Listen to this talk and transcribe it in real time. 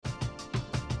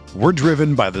We're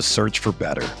driven by the search for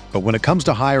better. But when it comes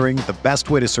to hiring, the best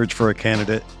way to search for a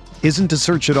candidate isn't to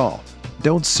search at all.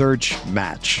 Don't search,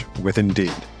 match with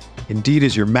Indeed. Indeed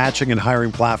is your matching and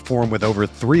hiring platform with over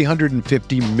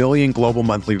 350 million global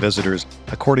monthly visitors,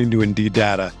 according to Indeed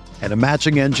data, and a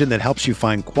matching engine that helps you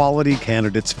find quality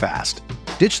candidates fast.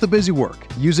 Ditch the busy work.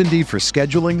 Use Indeed for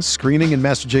scheduling, screening, and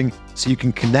messaging so you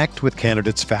can connect with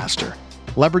candidates faster.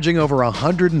 Leveraging over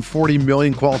 140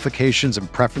 million qualifications and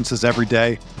preferences every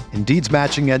day, Indeed's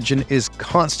matching engine is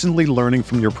constantly learning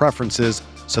from your preferences,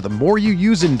 so the more you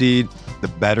use Indeed, the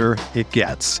better it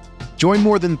gets. Join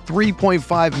more than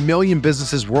 3.5 million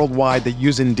businesses worldwide that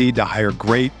use Indeed to hire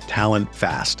great talent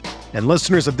fast. And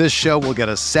listeners of this show will get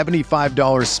a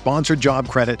 $75 sponsored job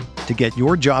credit to get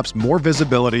your jobs more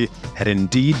visibility at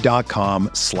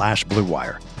Indeed.com/Blue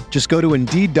Wire. Just go to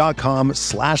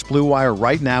Indeed.com/Blue Wire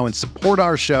right now and support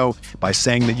our show by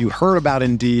saying that you heard about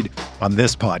Indeed on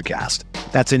this podcast.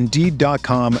 That's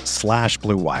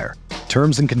Indeed.com/Blue Wire.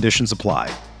 Terms and conditions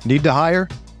apply. Need to hire?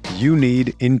 You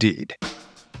need Indeed.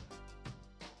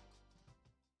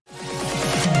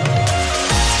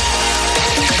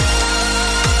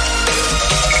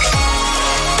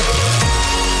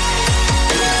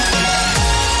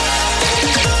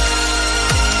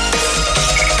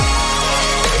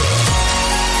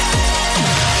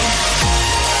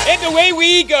 Away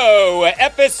we go,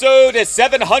 episode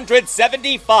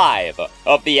 775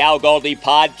 of the Al Galdi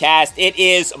podcast. It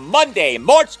is Monday,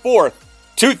 March 4th,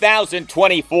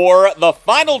 2024, the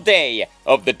final day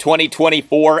of the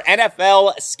 2024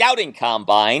 NFL Scouting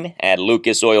Combine at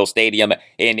Lucas Oil Stadium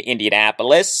in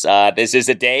Indianapolis. This is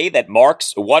a day that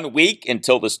marks 1 week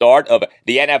until the start of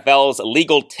the NFL's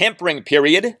legal tampering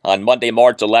period on Monday,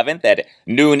 March 11th at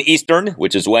noon Eastern,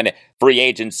 which is when free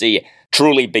agency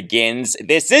truly begins.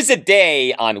 This is a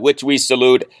day on which we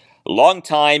salute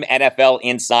longtime NFL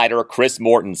insider Chris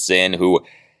Mortensen, who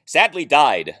sadly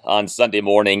died on Sunday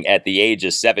morning at the age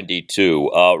of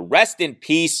 72. Rest in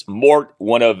peace, Mort,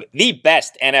 one of the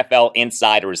best NFL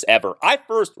insiders ever. I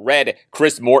first read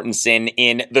Chris Mortensen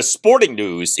in the Sporting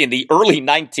News in the early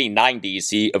 1990s.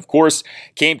 He, of course,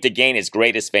 came to gain his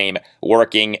greatest fame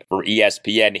working for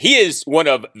ESPN. He is one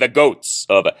of the GOATs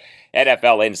of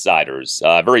NFL insiders.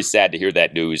 Very sad to hear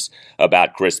that news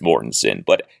about Chris Mortensen.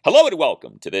 But hello and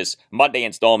welcome to this Monday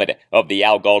installment of the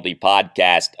Al Galdi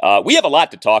podcast. We have a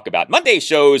lot to talk about. Monday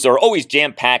shows are always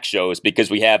jam-packed shows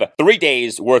because we have 3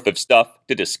 days worth of stuff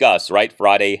to discuss, right?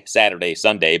 Friday, Saturday,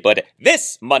 Sunday. But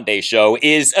this Monday show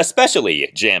is especially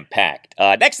jam-packed.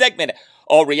 Next segment,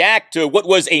 I'll react to what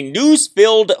was a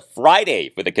news-filled Friday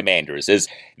for the Commanders, as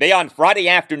they on Friday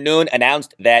afternoon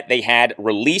announced that they had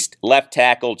released left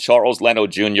tackle Charles Leno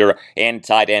Jr. and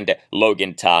tight end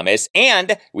Logan Thomas.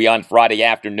 And we on Friday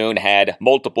afternoon had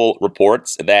multiple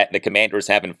reports that the Commanders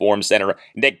have informed center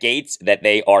Nick Gates that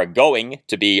they are going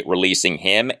to be releasing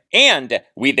him. And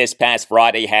we this past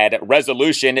Friday had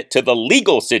resolution to the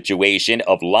legal situation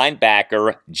of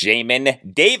linebacker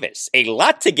Jamin Davis. A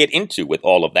lot to get into with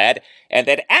all of that. And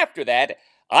then after that,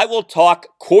 I will talk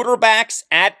quarterbacks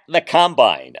at the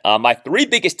Combine. My 3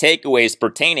 biggest takeaways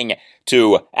pertaining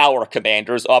to our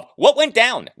Commanders of what went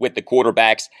down with the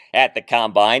quarterbacks at the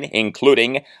Combine,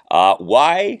 including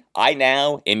why I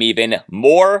now am even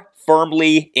more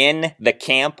firmly in the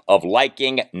camp of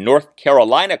liking North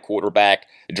Carolina quarterback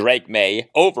Drake May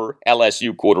over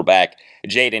LSU quarterback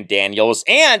Jaden Daniels,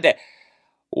 and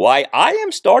why I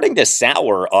am starting to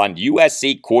sour on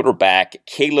USC quarterback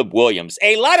Caleb Williams.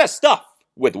 A lot of stuff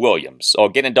with Williams. I'll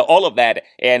get into all of that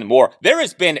and more. There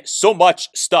has been so much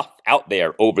stuff out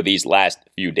there over these last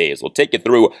few days. We'll take you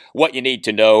through what you need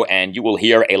to know, and you will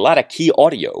hear a lot of key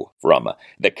audio from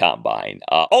the Combine.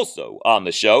 Also on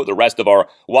the show, the rest of our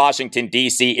Washington,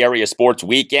 D.C. area sports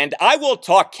weekend. I will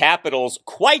talk Capitals,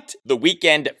 quite the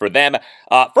weekend for them.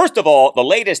 First of all, the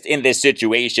latest in this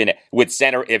situation with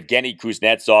center Evgeny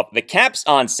Kuznetsov. The Caps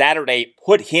on Saturday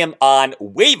put him on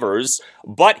waivers,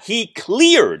 but he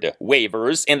cleared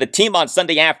waivers, and the team on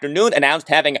Sunday afternoon announced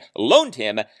having loaned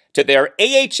him to their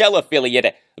AHL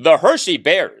affiliate, the Hershey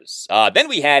Bears. Then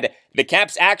we had the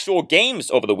Caps' actual games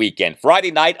over the weekend.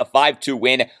 Friday night, a 5-2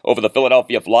 win over the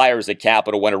Philadelphia Flyers at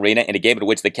Capital One Arena in a game in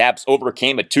which the Caps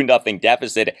overcame a 2-0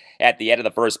 deficit at the end of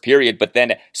the first period. But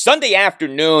then Sunday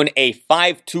afternoon, a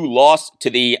 5-2 loss to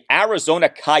the Arizona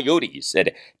Coyotes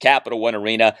at Capital One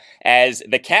Arena as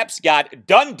the Caps got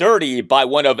done dirty by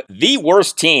one of the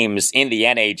worst teams in the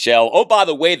NHL. Oh, by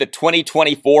the way, the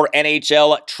 2024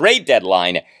 NHL trade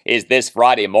deadline is this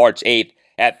Friday, March 8th.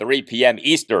 At 3 p.m.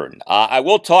 Eastern. I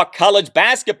will talk college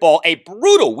basketball. A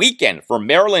brutal weekend for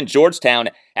Maryland, Georgetown,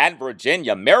 and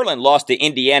Virginia. Maryland lost to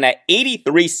Indiana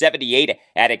 83-78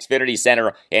 at Xfinity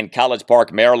Center in College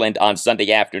Park, Maryland on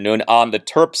Sunday afternoon on the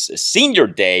Terps' senior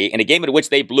day in a game in which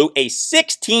they blew a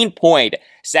 16-point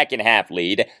second half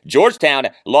lead. Georgetown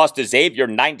lost to Xavier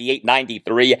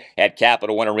 98-93 at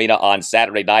Capital One Arena on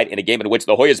Saturday night in a game in which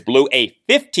the Hoyas blew a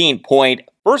 15-point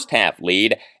first half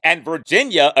lead. And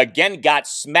Virginia again got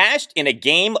smashed in a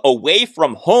game away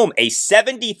from home, a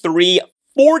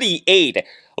 73-48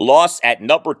 loss at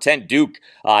number 10 Duke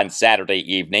on Saturday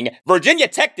evening. Virginia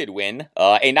Tech did win,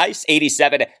 a nice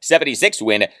 87-76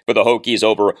 win for the Hokies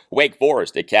over Wake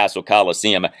Forest at Castle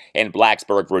Coliseum in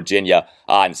Blacksburg, Virginia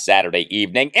on Saturday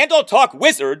evening. And I'll talk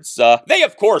Wizards. They,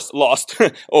 of course, lost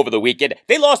over the weekend.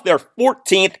 They lost their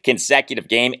 14th consecutive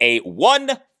game, a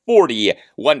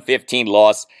 140-115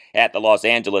 loss at the Los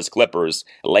Angeles Clippers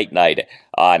late night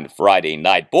on Friday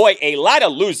night. Boy, a lot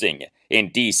of losing in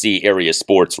D.C. area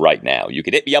sports right now. You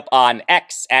can hit me up on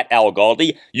X at Al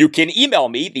Galdi. You can email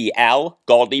me, the Al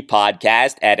Galdi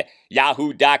podcast at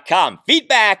yahoo.com.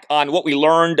 Feedback on what we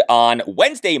learned on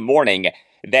Wednesday morning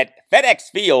that FedEx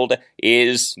Field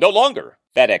is no longer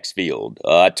FedEx Field.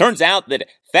 Turns out that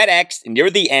FedEx, near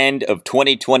the end of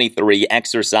 2023,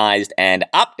 exercised an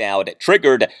opt-out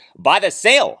triggered by the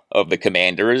sale of the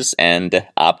Commanders and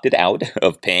opted out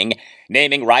of paying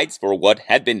naming rights for what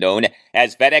had been known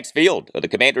as FedEx Field. The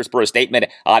Commanders, per a statement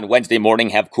on Wednesday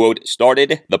morning, have, quote,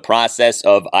 started the process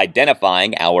of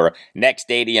identifying our next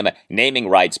stadium naming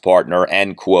rights partner,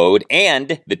 end quote,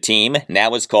 and the team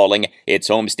now is calling its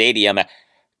home stadium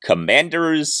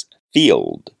Commanders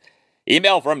Field.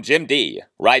 Email from Jim D.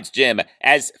 Writes Jim,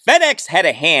 as FedEx had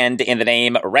a hand in the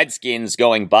name Redskins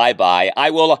going bye-bye,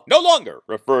 I will no longer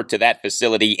refer to that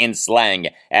facility in slang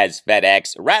as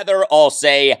FedEx. Rather, I'll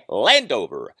say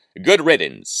Landover. Good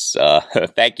riddance.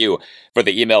 Thank you for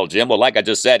the email, Jim. Well, like I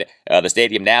just said, the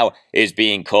stadium now is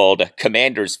being called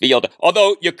Commanders Field,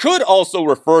 although you could also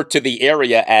refer to the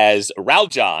area as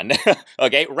Raljon.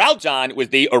 Okay, Raljon was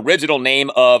the original name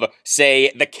of,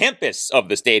 say, the campus of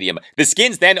the stadium. The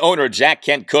Skins then owner, Jack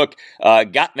Kent Cook,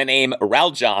 got the name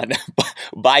Raljon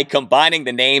by combining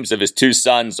the names of his two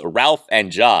sons, Ralph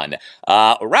and John.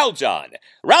 Raljon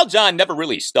never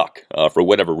really stuck for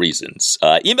whatever reasons.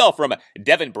 Email from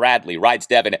Devin Bradley. Writes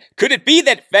Devin, could it be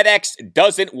that FedEx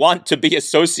doesn't want to be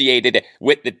associated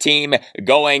with the team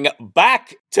going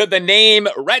back to the name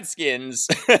Redskins?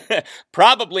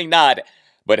 Probably not,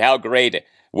 but how great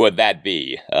would that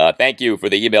be? Thank you for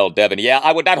the email, Devin. Yeah,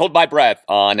 I would not hold my breath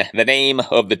on the name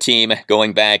of the team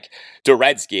going back to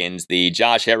Redskins. The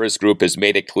Josh Harris group has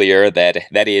made it clear that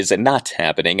that is not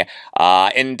happening.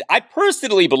 And I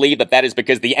personally believe that that is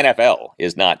because the NFL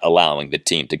is not allowing the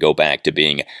team to go back to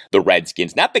being the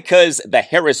Redskins. Not because the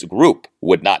Harris group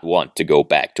would not want to go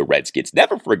back to Redskins.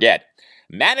 Never forget,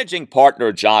 managing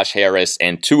partner Josh Harris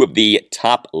and two of the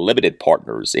top limited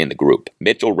partners in the group,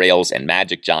 Mitchell Rales and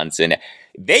Magic Johnson,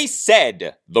 they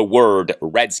said the word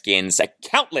Redskins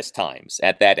countless times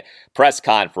at that press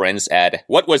conference at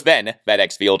what was then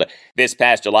FedEx Field this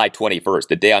past July 21st,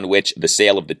 the day on which the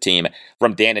sale of the team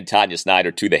from Dan and Tanya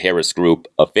Snyder to the Harris Group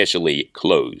officially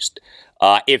closed.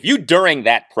 If you, during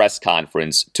that press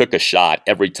conference, took a shot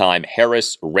every time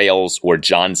Harris, Rales, or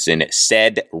Johnson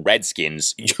said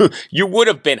Redskins, you would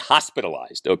have been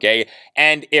hospitalized, okay?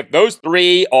 And if those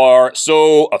three are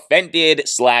so offended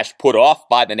 / put off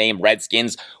by the name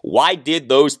Redskins, why did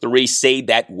those three say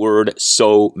that word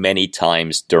so many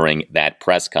times during that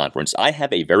press conference? I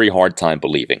have a very hard time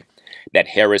believing that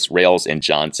Harris, Rales, and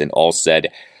Johnson all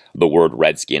said the word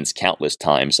Redskins countless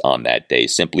times on that day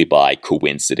simply by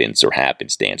coincidence or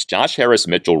happenstance. Josh Harris,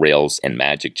 Mitchell Rales, and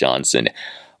Magic Johnson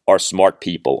are smart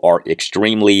people, are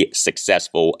extremely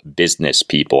successful business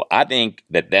people. I think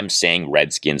that them saying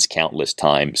Redskins countless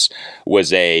times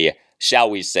was a, shall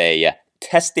we say,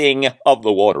 testing of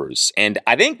the waters. And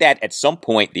I think that at some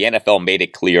point the NFL made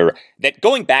it clear that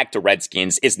going back to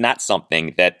Redskins is not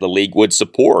something that the league would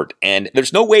support. And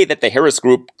there's no way that the Harris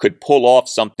Group could pull off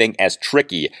something as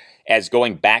tricky as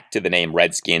going back to the name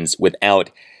Redskins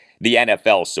without the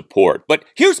NFL support. But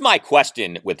here's my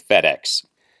question with FedEx.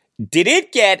 Did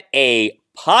it get a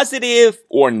positive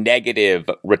or negative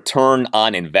return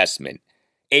on investment?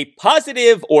 A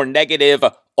positive or negative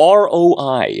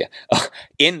ROI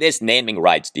in this naming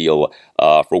rights deal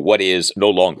for what is no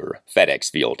longer FedEx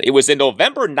Field. It was in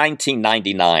November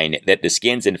 1999 that the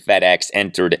Skins and FedEx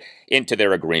entered into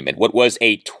their agreement, what was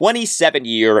a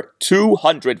 27-year,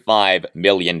 $205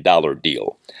 million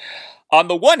deal. On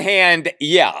the one hand,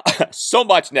 yeah, so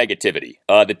much negativity.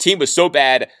 The team was so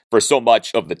bad for so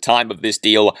much of the time of this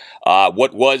deal.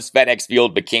 What was FedEx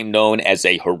Field became known as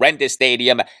a horrendous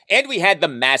stadium, and we had the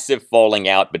massive falling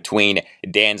out between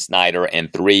Dan Snyder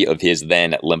and three of his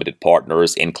then limited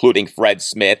partners, including Fred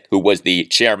Smith, who was the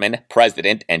chairman,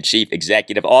 president, and chief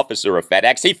executive officer of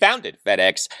FedEx. He founded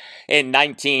FedEx in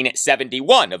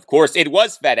 1971. Of course, it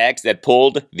was FedEx that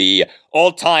pulled the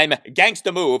all-time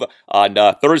gangsta move on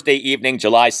Thursday evening,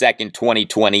 July 2nd,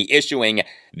 2020, issuing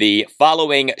the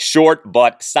following short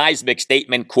but seismic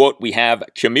statement, quote, "We have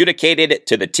communicated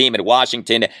to the team in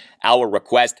Washington our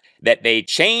request that they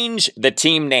change the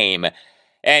team name,"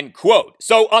 end quote.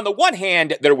 So on the one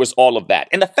hand, there was all of that.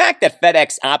 And the fact that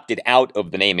FedEx opted out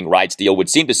of the naming rights deal would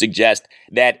seem to suggest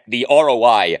that the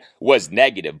ROI was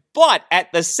negative. But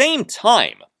at the same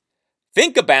time,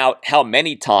 think about how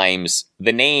many times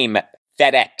the name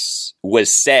FedEx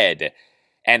was said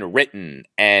and written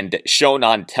and shown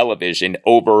on television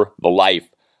over the life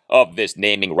of this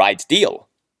naming rights deal.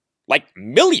 Like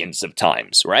millions of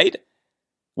times, right?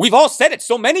 We've all said it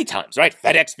so many times, right?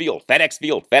 FedEx Field, FedEx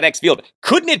Field, FedEx Field.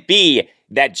 Couldn't it be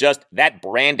that just that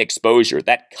brand exposure,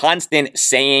 that constant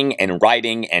saying and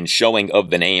writing and showing of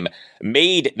the name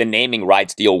made the naming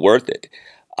rights deal worth it?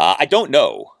 I don't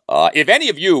know. If any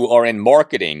of you are in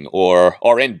marketing or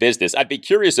are in business, I'd be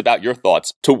curious about your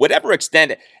thoughts. To whatever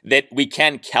extent that we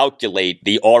can calculate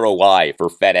the ROI for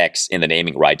FedEx in the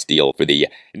naming rights deal for the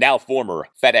now former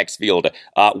FedEx Field,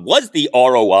 was the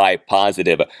ROI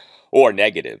positive or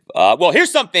negative? Well,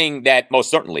 here's something that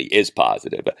most certainly is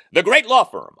positive. The great law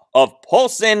firm of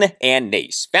Paulson and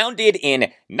Nace, founded in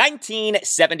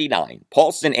 1979.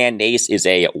 Paulson and Nace is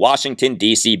a Washington,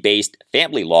 D.C. based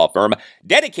family law firm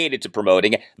dedicated to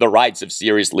promoting the rights of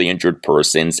seriously injured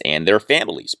persons and their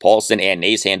families. Paulson and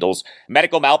Nace handles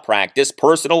medical malpractice,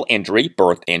 personal injury,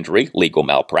 birth injury, legal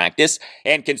malpractice,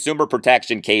 and consumer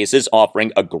protection cases,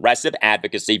 offering aggressive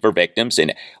advocacy for victims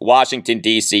in Washington,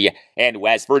 D.C. and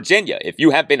West Virginia. If you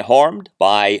have been harmed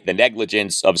by the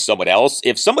negligence of someone else,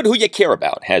 if someone who you care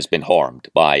about has been harmed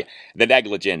by the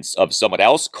negligence of someone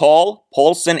else, call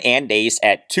Paulson and Nace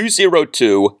at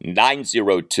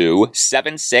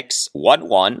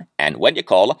 202-902-7611. And when you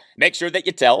call, make sure that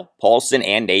you tell Paulson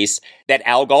and Nace that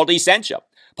Al Galdi sent you.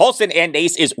 Paulson and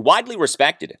Nace is widely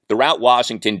respected throughout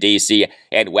Washington, D.C.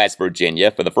 and West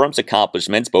Virginia for the firm's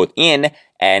accomplishments both in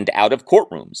and out of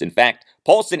courtrooms. In fact,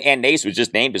 Paulson and Nace was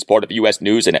just named as part of U.S.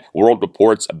 News and World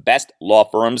Report's Best Law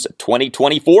Firms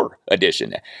 2024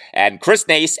 edition. And Chris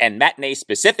Nace and Matt Nace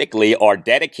specifically are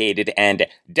dedicated and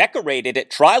decorated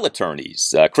trial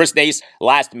attorneys. Chris Nace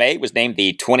last May was named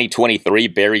the 2023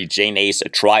 Barry J. Nace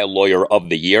Trial Lawyer of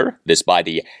the Year, this by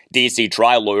the D.C.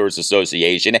 Trial Lawyers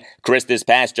Association. Chris this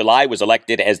past July was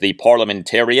elected as the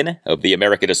Parliamentarian of the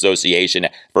American Association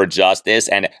for Justice,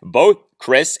 and both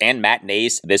Chris and Matt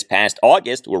Nace this past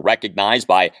August were recognized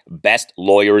by Best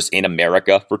Lawyers in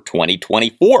America for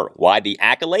 2024. Why the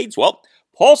accolades? Well,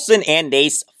 Paulson and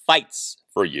Nace fights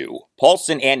for you.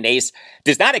 Paulson and Nace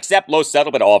does not accept low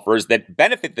settlement offers that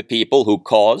benefit the people who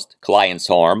caused clients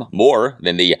harm more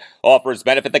than the offers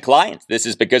benefit the clients. This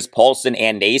is because Paulson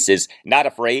and Nace is not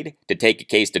afraid to take a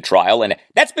case to trial, and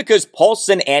that's because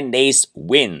Paulson and Nace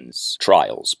wins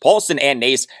trials. Paulson and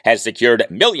Nace has secured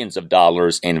millions of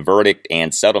dollars in verdict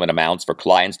and settlement amounts for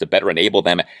clients to better enable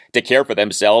them to care for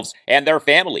themselves and their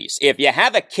families. If you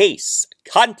have a case,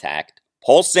 contact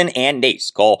Paulson and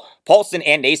Nace. Call Paulson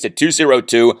and Nace at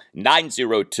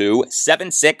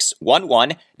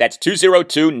 202-902-7611. That's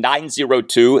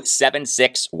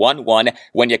 202-902-7611.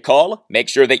 When you call, make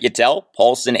sure that you tell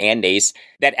Paulson and Nace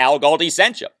that Al Galdi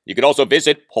sent you. You can also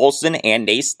visit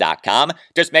paulsonandnace.com.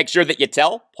 Just make sure that you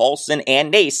tell Paulson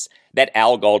and Nace that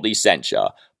Al Galdi sent you.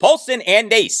 Paulson and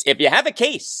Nace. If you have a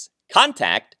case,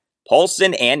 contact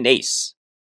Paulson and Nace.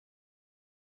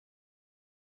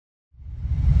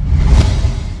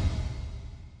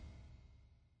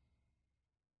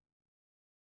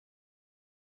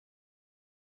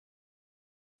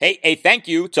 Hey, thank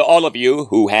you to all of you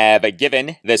who have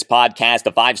given this podcast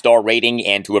a 5-star rating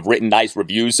and who have written nice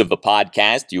reviews of the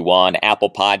podcast. You on Apple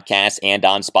Podcasts and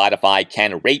on Spotify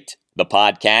can rate the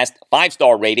podcast.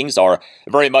 5-star ratings are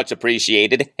very much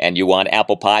appreciated, and you on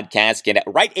Apple Podcasts can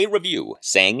write a review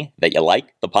saying that you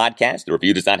like the podcast. The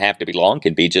review does not have to be long,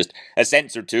 can be just a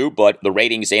sentence or two, but the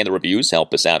ratings and the reviews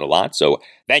help us out a lot, so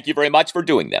thank you very much for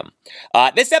doing them.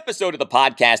 This episode of the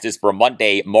podcast is for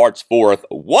Monday, March 4th.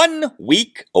 1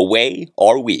 week away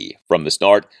are we from the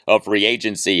start of free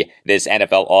agency this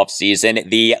NFL offseason.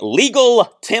 The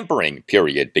legal tampering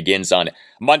period begins on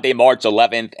Monday, March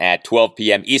 11th at 12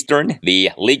 p.m. Eastern. The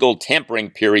legal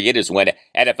tampering period is when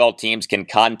NFL teams can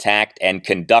contact and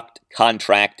conduct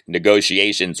contract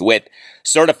negotiations with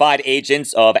certified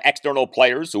agents of external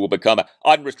players who will become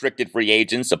unrestricted free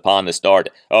agents upon the start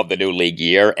of the new league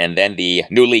year. And then the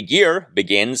new league year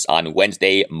begins on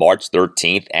Wednesday, March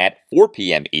 13th at 4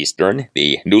 p.m. Eastern.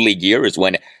 The new league year is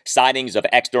when signings of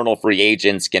external free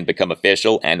agents can become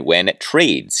official and when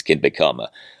trades can become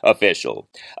official.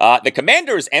 The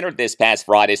Commanders entered this past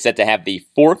Friday set to have the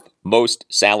fourth most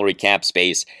salary cap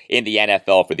space in the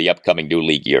NFL for the upcoming new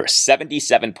league year,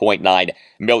 $77.9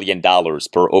 million per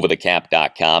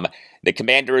overthecap.com. The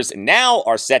Commanders now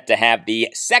are set to have the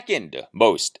second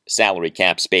most salary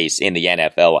cap space in the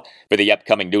NFL for the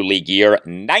upcoming new league year,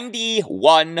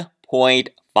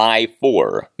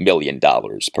 $91.54 million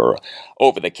per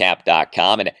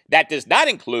overthecap.com. And that does not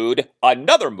include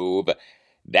another move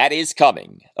that is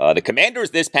coming. The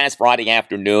Commanders this past Friday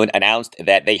afternoon announced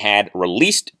that they had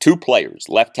released two players,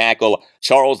 left tackle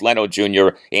Charles Leno Jr.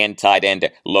 and tight end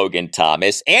Logan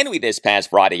Thomas. And we this past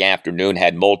Friday afternoon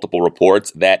had multiple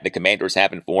reports that the Commanders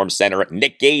have informed center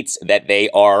Nick Gates that they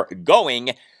are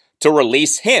going to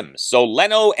release him. So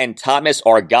Leno and Thomas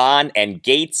are gone, and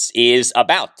Gates is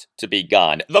about to be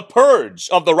gone. The purge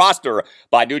of the roster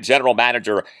by new general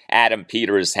manager Adam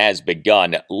Peters has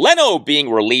begun. Leno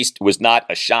being released was not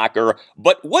a shocker,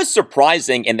 but was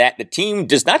surprising in that the team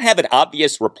does not have an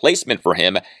obvious replacement for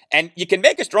him, and you can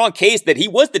make a strong case that he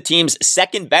was the team's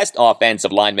second best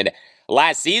offensive lineman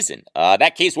last season.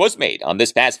 That case was made on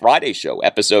this past Friday show,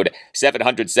 episode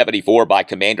 774 by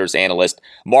Commanders analyst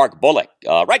Mark Bullock.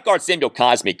 Right guard Samuel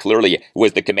Cosme clearly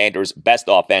was the Commanders' best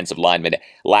offensive lineman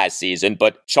last season,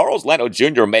 but Charles Leno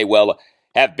Jr. may well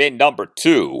have been number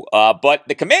two. But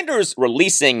the Commanders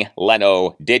releasing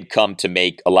Leno did come to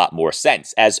make a lot more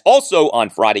sense, as also on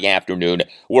Friday afternoon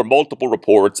were multiple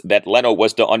reports that Leno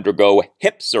was to undergo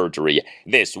hip surgery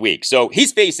this week. So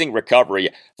he's facing recovery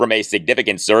from a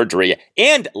significant surgery.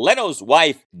 And Leno's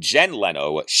wife, Jen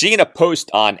Leno, she in a post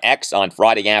on X on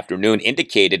Friday afternoon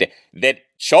indicated that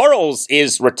Charles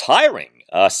is retiring,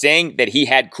 saying that he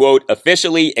had, quote,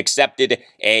 officially accepted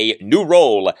a new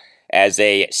role as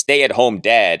a stay-at-home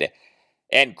dad,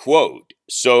 end quote.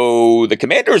 So the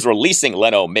Commanders releasing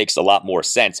Leno makes a lot more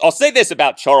sense. I'll say this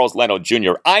about Charles Leno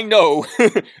Jr. I know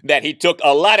that he took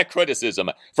a lot of criticism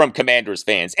from Commanders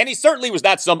fans, and he certainly was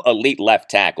not some elite left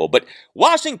tackle, but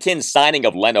Washington's signing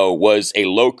of Leno was a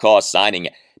low-cost signing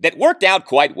that worked out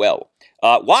quite well.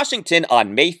 Washington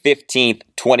on May 15th,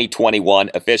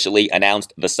 2021 officially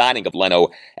announced the signing of Leno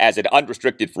as an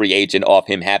unrestricted free agent off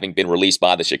him having been released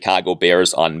by the Chicago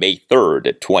Bears on May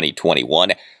 3rd,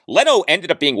 2021. Leno ended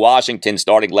up being Washington's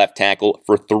starting left tackle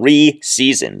for 3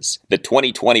 seasons, the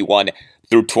 2021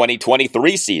 through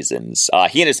 2023 seasons.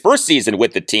 He in his first season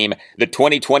with the team, the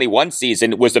 2021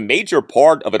 season, was a major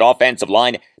part of an offensive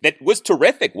line that was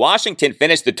terrific. Washington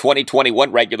finished the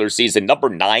 2021 regular season number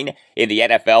 9 in the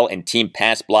NFL in team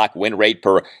pass block win rate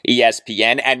per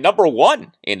ESPN and number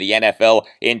 1 in the NFL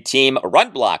in team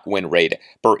run block win rate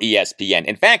per ESPN.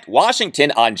 In fact,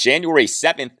 Washington on January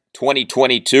 7th,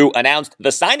 2022 announced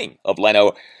the signing of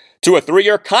Leno to a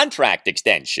 3-year contract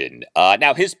extension.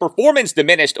 Now, his performance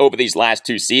diminished over these last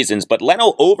 2 seasons, but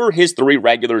Leno, over his 3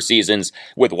 regular seasons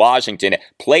with Washington,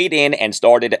 played in and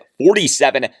started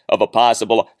 47 of a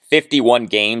possible 51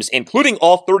 games, including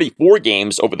all 34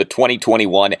 games over the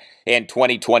 2021 and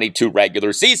 2022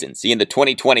 regular seasons. He, in the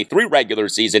 2023 regular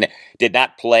season, did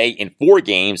not play in 4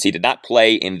 games. He did not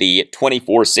play in the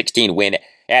 24-16 win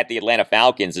at the Atlanta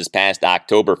Falcons this past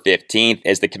October 15th,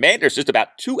 as the Commanders, just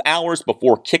about 2 hours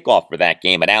before kickoff for that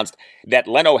game, announced that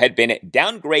Leno had been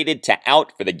downgraded to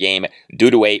out for the game due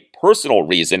to a personal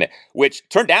reason, which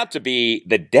turned out to be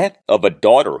the death of a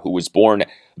daughter who was born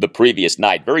the previous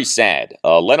night. Very sad.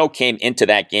 Leno came into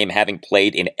that game having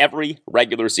played in every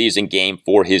regular season game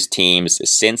for his teams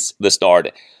since the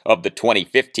start of the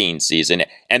 2015 season,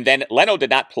 and then Leno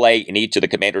did not play in each of the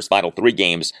Commanders' final 3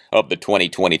 games of the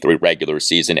 2023 regular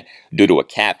season due to a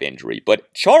calf injury.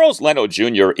 But Charles Leno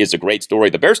Jr. is a great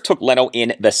story. The Bears took Leno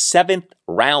in the 7th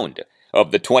round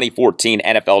of the 2014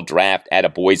 NFL Draft out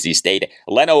of Boise State.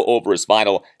 Leno, over his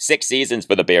final 6 seasons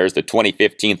for the Bears, the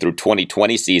 2015 through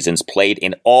 2020 seasons, played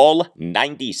in all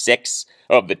 96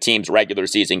 of the team's regular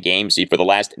season games. He, for the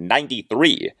last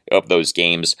 93 of those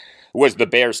games, was the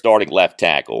Bears' starting left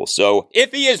tackle. So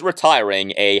if he is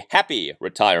retiring, a happy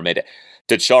retirement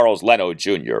to Charles Leno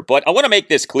Jr. But I want to make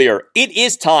this clear. It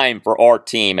is time for our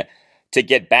team to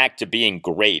get back to being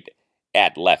great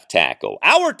at left tackle.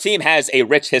 Our team has a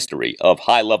rich history of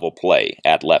high-level play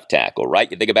at left tackle,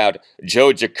 right? You think about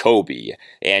Joe Jacoby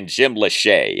and Jim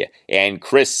Lachey and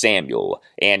Chris Samuel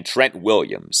and Trent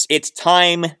Williams. It's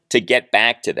time to get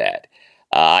back to that.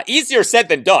 Easier said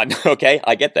than done, okay?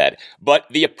 I get that. But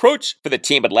the approach for the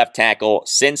team at left tackle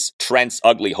since Trent's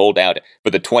ugly holdout for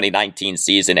the 2019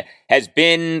 season has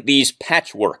been these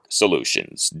patchwork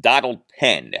solutions. Donald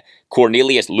Penn,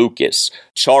 Cornelius Lucas,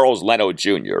 Charles Leno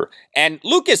Jr. And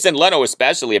Lucas and Leno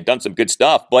especially have done some good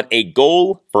stuff, but a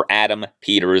goal for Adam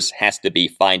Peters has to be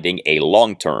finding a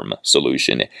long-term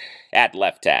solution at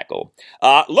left tackle.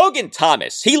 Logan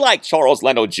Thomas, he like Charles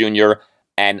Leno Jr.,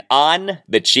 an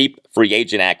on-the-cheap free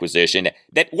agent acquisition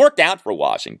that worked out for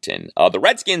Washington. The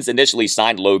Redskins initially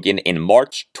signed Logan in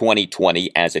March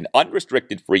 2020 as an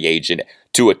unrestricted free agent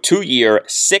to a 2-year,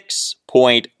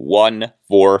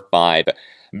 $6.145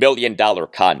 million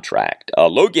contract.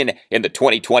 Logan in the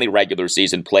 2020 regular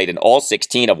season played in all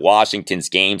 16 of Washington's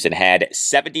games and had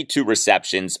 72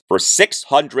 receptions for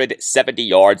 670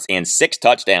 yards and 6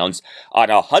 touchdowns on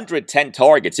 110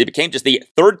 targets. He became just the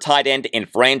third tight end in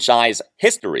franchise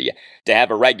history to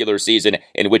have a regular season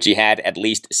in which he had at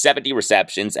least 70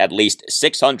 receptions, at least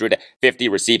 650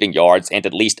 receiving yards, and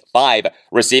at least 5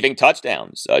 receiving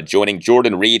touchdowns, joining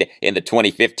Jordan Reed in the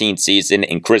 2015 season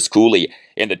and Chris Cooley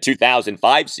in the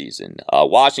 2005 season.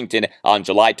 Washington, on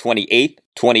July 28th,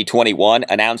 2021,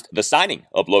 announced the signing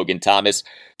of Logan Thomas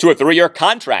to a 3-year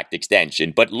contract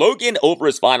extension. But Logan, over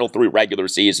his final 3 regular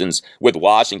seasons with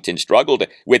Washington, struggled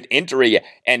with injury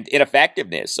and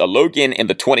ineffectiveness. Logan, in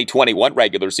the 2021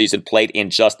 regular season, played in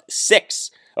just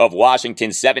 6 of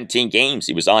Washington's 17 games.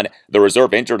 He was on the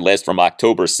reserve injured list from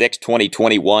October 6,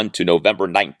 2021 to November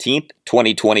 19th,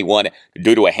 2021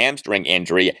 due to a hamstring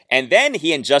injury. And then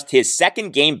he, in just his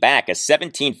second game back, a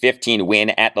 17-15 win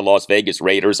at the Las Vegas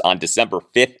Raiders on December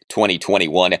 5th,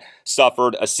 2021,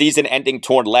 suffered a season-ending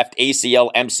torn left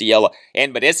ACL, MCL,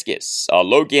 and meniscus.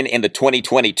 Logan, in the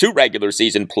 2022 regular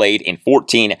season, played in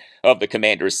 14 of the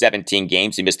Commanders' 17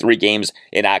 games. He missed 3 games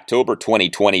in October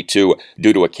 2022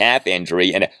 due to a calf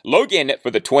injury. And Logan, for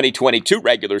the 2022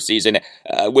 regular season,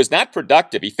 was not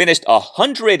productive. He finished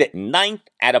 109th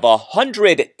out of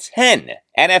 110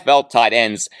 NFL tight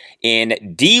ends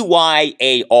in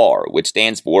DYAR, which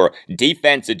stands for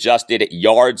Defense Adjusted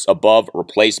Yards Above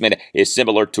Replacement, is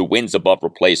similar to Wins Above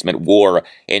Replacement, WAR,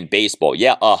 in baseball.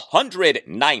 Yeah,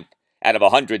 109th out of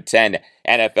 110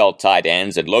 NFL tight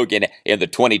ends. And Logan, in the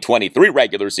 2023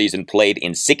 regular season, played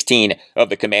in 16 of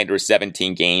the Commanders'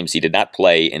 17 games. He did not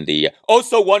play in the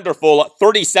oh-so-wonderful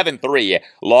 37-3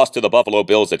 loss to the Buffalo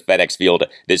Bills at FedEx Field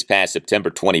this past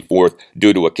September 24th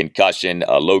due to a concussion.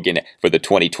 Logan, for the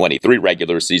 2023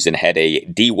 regular season, had a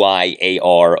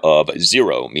DYAR of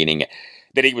 0, meaning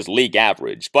that he was league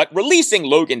average. But releasing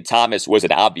Logan Thomas was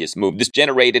an obvious move. This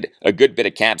generated a good bit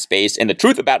of cap space, and the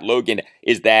truth about Logan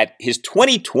is that his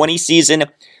 2020 season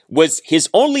was his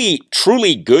only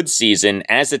truly good season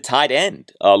as a tight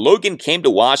end. Logan came to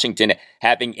Washington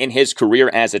having in his career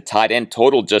as a tight end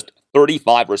totaled just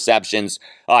 35 receptions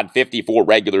on 54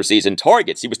 regular season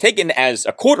targets. He was taken as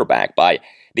a quarterback by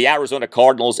the Arizona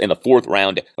Cardinals in the 4th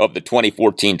round of the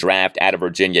 2014 draft out of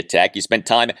Virginia Tech. He spent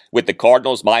time with the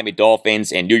Cardinals, Miami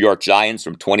Dolphins, and New York Giants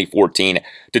from 2014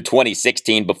 to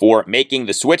 2016 before making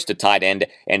the switch to tight end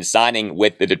and signing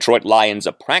with the Detroit Lions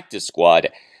practice squad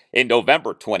in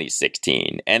November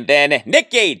 2016. And then Nick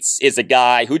Gates is a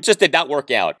guy who just did not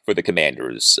work out for the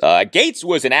Commanders. Gates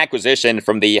was an acquisition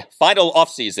from the final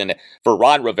offseason for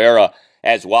Ron Rivera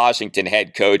as Washington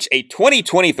head coach, a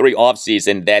 2023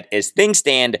 offseason that, as things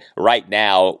stand right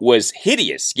now, was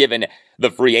hideous given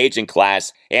the free agent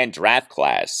class and draft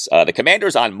class. The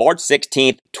Commanders on March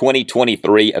 16th,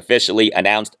 2023 officially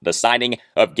announced the signing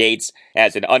of Gates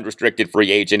as an unrestricted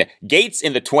free agent. Gates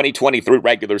in the 2023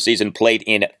 regular season played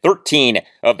in 13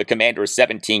 of the Commanders'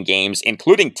 17 games,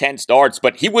 including 10 starts,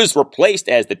 but he was replaced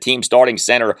as the team starting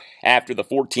center after the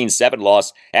 14-7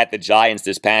 loss at the Giants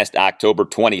this past October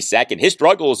 22nd. His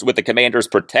struggles with the Commanders'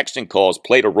 protection calls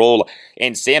played a role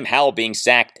in Sam Howell being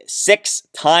sacked 6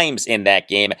 times in that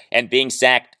game and being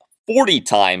sacked 40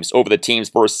 times over the team's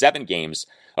first 7 games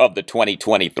of the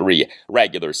 2023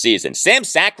 regular season. Sam's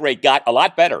sack rate got a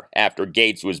lot better after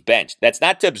Gates was benched. That's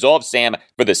not to absolve Sam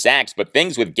for the sacks, but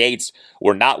things with Gates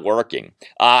were not working.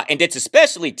 And it's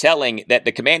especially telling that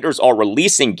the Commanders are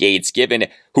releasing Gates given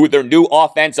who their new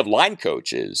offensive line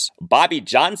coach is. Bobby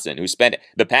Johnson, who spent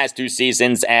the past 2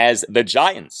 seasons as the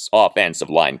Giants' offensive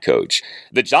line coach.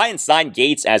 The Giants signed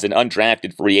Gates as an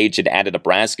undrafted free agent out of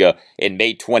Nebraska in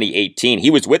May 2018. He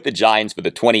was with the Giants for the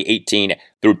 2018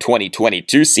 through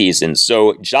 2022 season.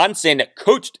 So Johnson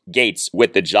coached Gates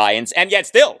with the Giants, and yet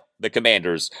still the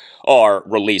Commanders are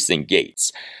releasing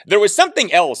Gates. There was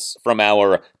something else from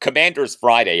our Commanders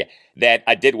Friday that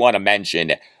I did want to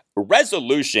mention.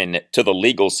 resolution to the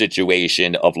legal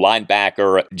situation of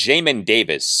linebacker Jamin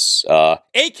Davis,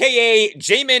 a.k.a.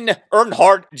 Jamin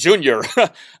Earnhardt Jr.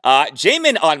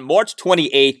 Jamin, on March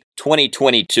 28th,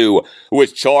 2022,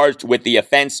 was charged with the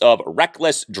offense of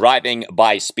reckless driving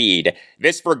by speed.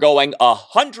 This for going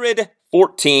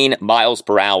 114 miles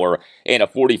per hour in a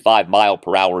 45 mile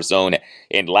per hour zone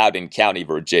in Loudoun County,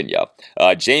 Virginia.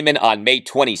 Jamin, on May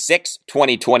 26,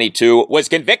 2022, was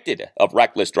convicted of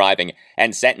reckless driving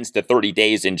and sentenced to 30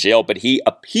 days in jail, but he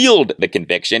appealed the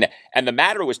conviction, and the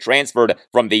matter was transferred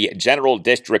from the General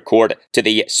District Court to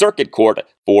the Circuit Court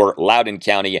for Loudoun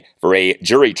County for a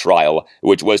jury trial,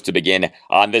 which was to begin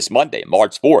on this Monday,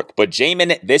 March 4th. But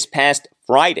Jamin, this past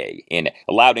Friday in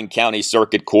Loudoun County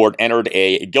Circuit Court, entered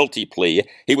a guilty plea.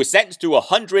 He was sentenced to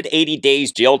 180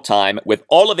 days jail time, with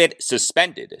all of it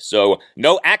suspended, so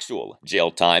no actual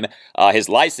jail time. His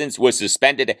license was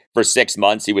suspended for 6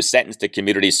 months. He was sentenced to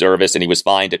community service, and he was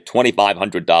fined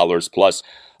 $2,500 plus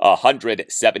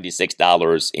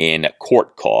 $176 in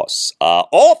court costs.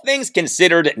 All things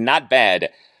considered, not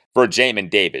bad for Jamin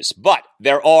Davis, but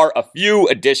there are a few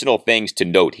additional things to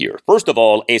note here. First of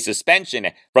all, a suspension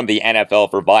from the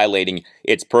NFL for violating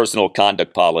its personal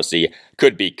conduct policy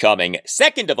could be coming.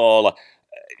 Second of all,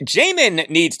 Jamin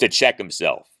needs to check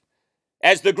himself.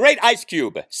 As the great Ice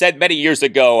Cube said many years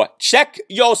ago, check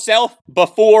yourself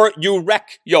before you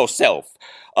wreck yourself.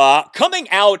 Coming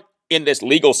out in this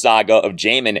legal saga of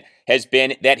Jamin has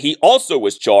been that he also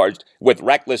was charged with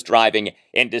reckless driving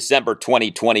in December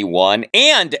 2021,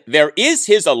 and there is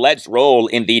his alleged role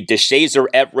in the DeShazer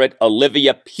Everett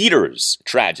Olivia Peters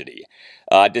tragedy.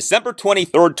 December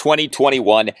 23rd,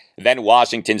 2021, then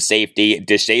Washington safety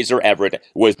DeShazer Everett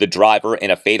was the driver in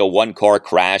a fatal one-car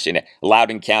crash in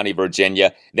Loudoun County,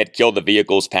 Virginia, that killed the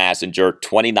vehicle's passenger,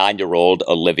 29-year-old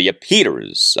Olivia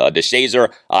Peters.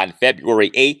 DeShazer, on February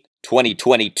 8th,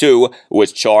 2022,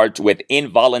 was charged with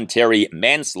involuntary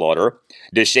manslaughter.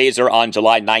 DeShazer, on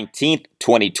July 19th,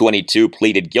 2022,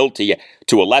 pleaded guilty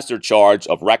to a lesser charge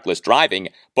of reckless driving.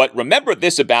 But remember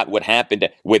this about what happened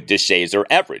with DeShazer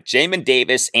Everett. Jamin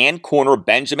Davis and corner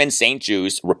Benjamin St.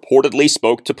 Juste reportedly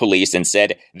spoke to police and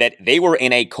said that they were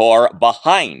in a car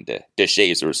behind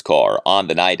DeShazer's car on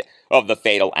the night of the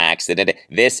fatal accident.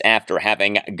 This after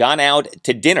having gone out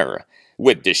to dinner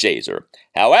with DeShazer.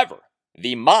 However,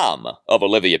 the mom of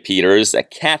Olivia Peters,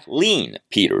 Kathleen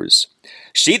Peters,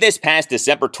 she this past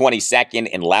December 22nd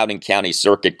in Loudoun County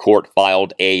Circuit Court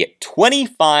filed a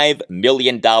 $25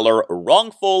 million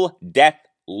wrongful death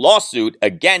lawsuit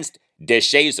against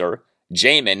DeShazer,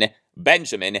 Jamin,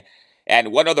 Benjamin,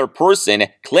 and one other person,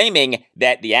 claiming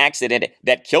that the accident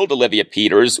that killed Olivia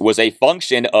Peters was a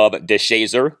function of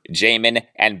DeShazer, Jamin,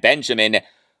 and Benjamin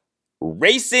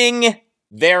racing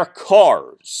their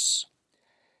cars.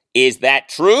 Is that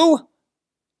true?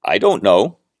 I don't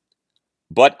know.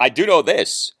 But I do know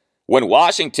this. When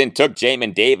Washington took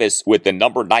Jamin Davis with the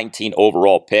number 19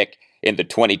 overall pick in the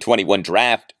 2021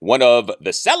 draft, one of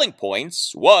the selling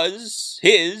points was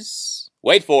his,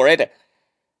 wait for it,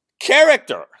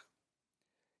 character.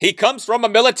 He comes from a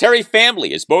military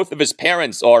family, as both of his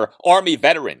parents are Army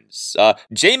veterans.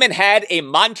 Jamin had a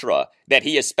mantra that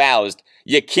he espoused: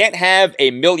 you can't have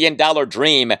a $1 million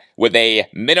dream with a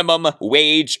minimum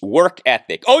wage work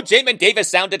ethic. Oh, Jamin Davis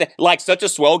sounded like such a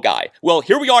swell guy. Well,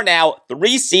 here we are now,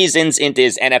 3 seasons into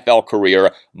his NFL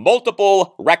career,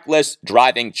 multiple reckless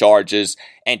driving charges,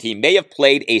 and he may have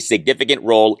played a significant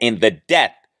role in the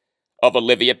death of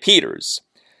Olivia Peters.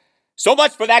 So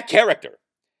much for that character.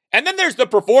 And then there's the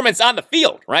performance on the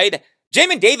field, right?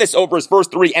 Jamin Davis, over his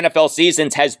first 3 NFL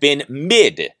seasons, has been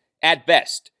mid at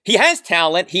best. He has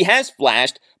talent, he has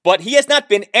flashed, but he has not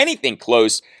been anything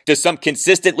close to some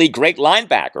consistently great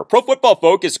linebacker. Pro Football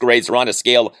Focus grades are on a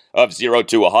scale of 0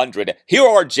 to 100. Here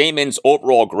are Jamin's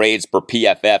overall grades per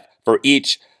PFF for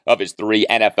each of his 3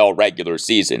 NFL regular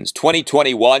seasons.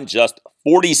 2021, just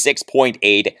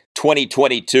 46.8.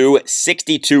 2022,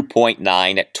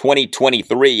 62.9.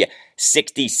 2023,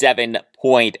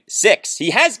 67.6. He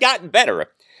has gotten better,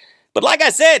 but like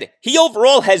I said, he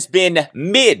overall has been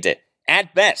mid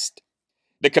at best.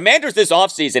 The Commanders this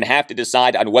offseason have to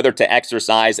decide on whether to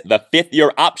exercise the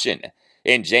 5th-year option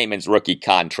in Jamin's rookie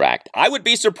contract. I would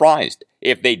be surprised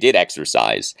if they did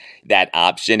exercise that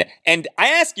option. And I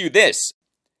ask you this,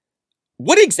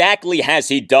 what exactly has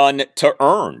he done to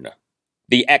earn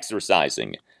the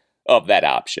exercising of that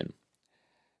option?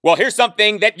 Well, here's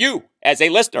something that you, as a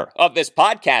listener of this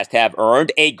podcast, have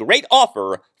earned: a great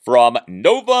offer from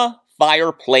Nova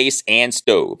Fireplace and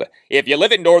Stove. If you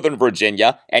live in Northern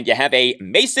Virginia and you have a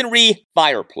masonry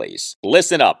fireplace,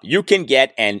 listen up. You can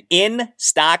get an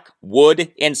in-stock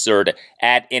wood insert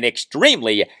at an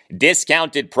extremely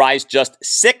discounted price, just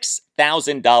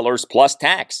 $6,000 plus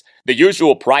tax. The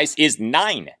usual price is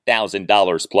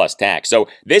 $9,000 plus tax. So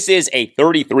this is a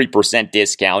 33%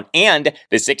 discount, and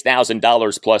the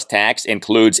 $6,000 plus tax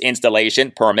includes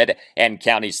installation, permit, and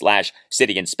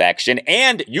county/city inspection.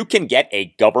 And you can get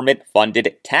a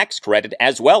government-funded tax credit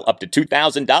as well, up to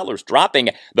 $2,000, dropping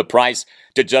the price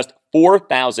to just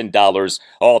 $4,000,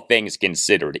 all things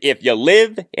considered. If you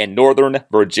live in Northern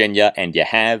Virginia and you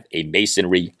have a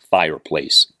masonry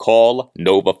fireplace, call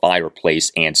Nova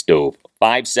Fireplace and Stove,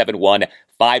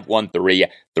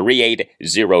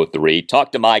 571-513-3803.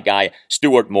 Talk to my guy,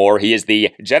 Stuart Moore. He is the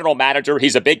general manager.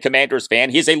 He's a big Commanders fan.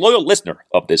 He is a loyal listener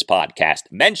of this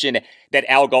podcast. Mention that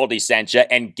Al Galdi sent you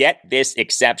and get this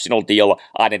exceptional deal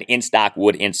on an in-stock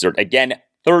wood insert. Again,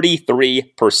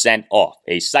 33% off.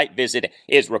 A site visit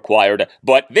is required,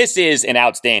 but this is an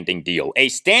outstanding deal. A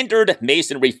standard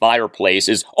masonry fireplace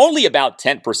is only about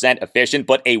 10% efficient,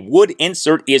 but a wood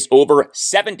insert is over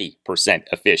 70%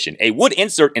 efficient. A wood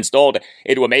insert installed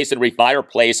into a masonry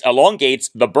fireplace elongates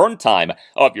the burn time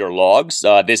of your logs.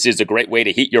 This is a great way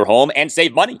to heat your home and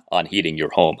save money on heating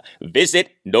your home. Visit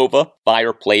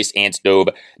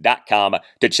NovaFireplaceandStove.com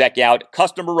to check out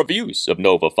customer reviews of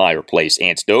Nova Fireplace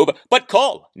and Stove, but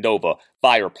call Nova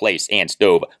Fireplace and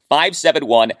Stove,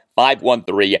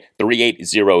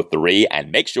 571-513-3803,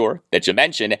 and make sure that you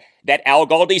mention that Al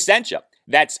Galdi sent you.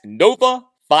 That's Nova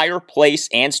Fireplace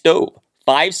and Stove,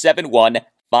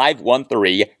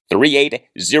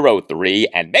 571-513-3803,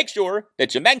 and make sure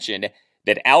that you mention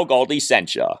that Al Galdi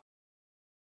sent you.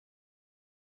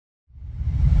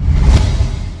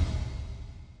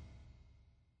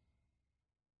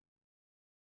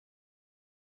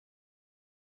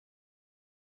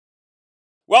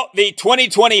 Well, the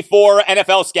 2024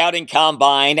 NFL Scouting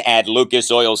Combine at Lucas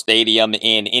Oil Stadium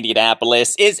in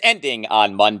Indianapolis is ending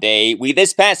on Monday. We,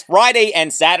 this past Friday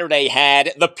and Saturday,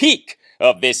 had the peak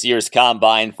of this year's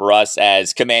Combine for us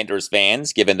as Commanders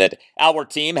fans, given that our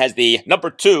team has the number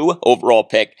 2 overall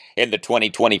pick in the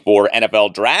 2024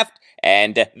 NFL Draft,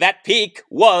 and that peak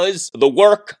was the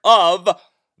work of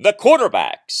the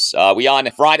quarterbacks. We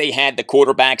on Friday had the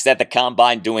quarterbacks at the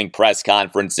Combine doing press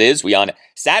conferences. We on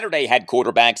Saturday had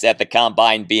quarterbacks at the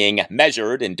Combine being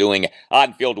measured and doing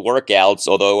on-field workouts,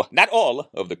 although not all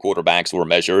of the quarterbacks were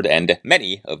measured, and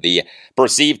many of the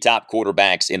perceived top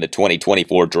quarterbacks in the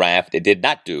 2024 draft did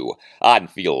not do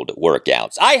on-field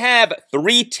workouts. I have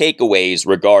 3 takeaways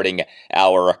regarding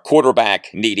our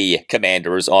quarterback-needy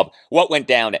Commanders of what went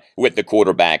down with the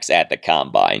quarterbacks at the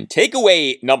Combine.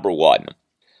 Takeaway number 1.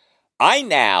 I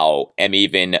now am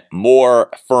even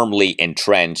more firmly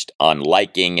entrenched on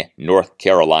liking North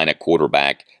Carolina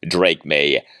quarterback Drake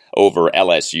May over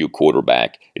LSU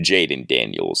quarterback Jayden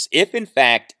Daniels. If, in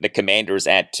fact, the Commanders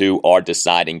at 2 are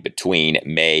deciding between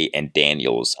May and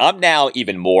Daniels, I'm now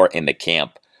even more in the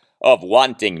camp of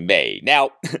wanting May.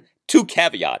 Now, 2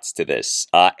 caveats to this.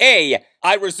 A,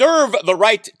 I reserve the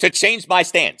right to change my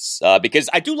stance because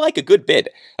I do like a good bit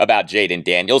about Jayden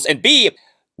Daniels. And B,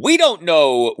 we don't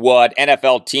know what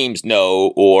NFL teams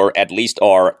know, or at least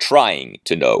are trying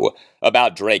to know,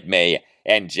 about Drake May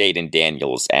and Jayden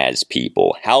Daniels as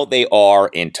people. How they are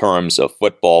in terms of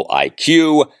football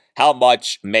IQ, how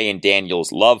much May and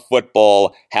Daniels love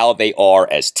football, how they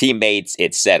are as teammates,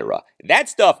 etc. That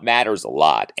stuff matters a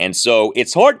lot, and so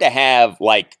it's hard to have,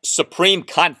 supreme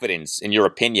confidence in your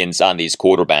opinions on these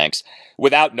quarterbacks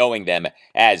without knowing them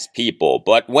as people.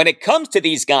 But when it comes to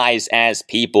these guys as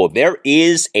people, there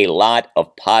is a lot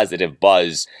of positive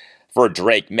buzz for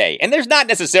Drake May. And there's not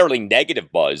necessarily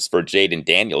negative buzz for Jayden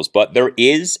Daniels, but there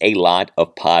is a lot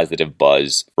of positive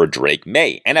buzz for Drake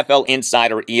May. NFL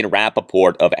insider Ian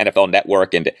Rappaport of NFL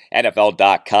Network and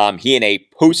NFL.com, he in a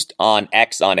post on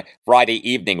X on Friday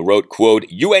evening wrote, quote,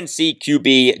 UNC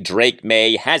QB Drake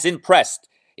May has impressed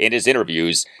in his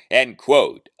interviews, end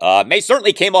quote. May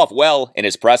certainly came off well in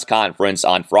his press conference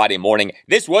on Friday morning.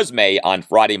 This was May on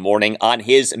Friday morning on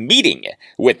his meeting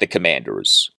with the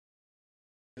Commanders.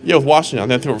 Yeah, with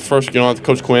Washington, I think first, with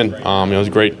Coach Quinn, it was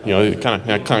great. It kind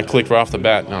of clicked right off the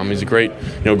bat. He's a great,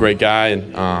 great guy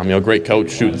and great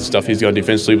coach. Shooting stuff he's done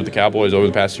defensively with the Cowboys over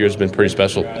the past years has been pretty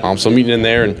special. So meeting in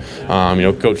there and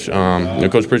Coach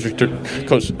Pritchard,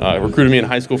 recruited me in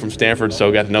high school from Stanford,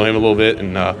 so got to know him a little bit.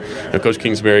 And Coach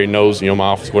Kingsbury knows my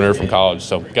office coordinator from college,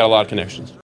 so got a lot of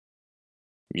connections.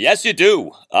 Yes, you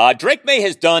do. Drake May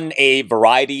has done a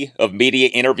variety of media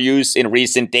interviews in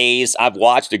recent days. I've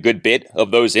watched a good bit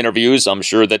of those interviews. I'm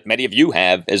sure that many of you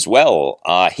have as well.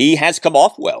 He has come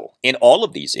off well in all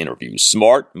of these interviews.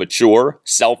 Smart, mature,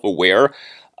 self-aware.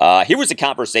 Here was a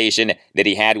conversation that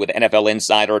he had with NFL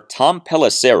insider Tom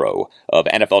Pelissero of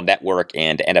NFL Network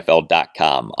and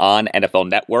NFL.com on NFL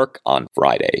Network on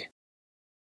Friday.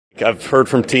 I've heard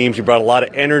from teams you brought a lot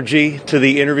of energy to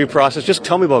the interview process. Just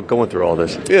tell me about going through all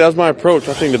this. Yeah, that's my approach.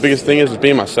 I think the biggest thing is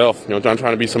being myself. I'm trying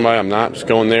to be somebody I'm not. Just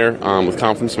going there with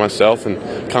confidence in myself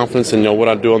and confidence in what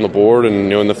I do on the board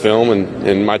and in the film and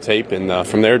in my tape. And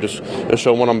from there, just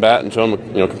show them what I'm about and show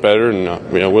them a competitor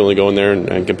and willing to go in there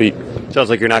and compete. Sounds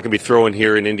like you're not going to be throwing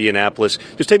here in Indianapolis.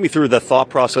 Just take me through the thought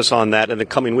process on that in the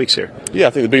coming weeks here. Yeah,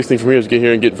 I think the biggest thing for me is get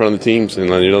here and get in front of the teams and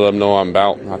let them know what I'm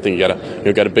about. I think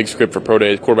you got a big script for pro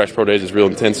days. Quarterbacks pro days is real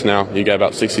intense now. You got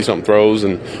about 60-something throws,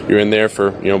 and you're in there for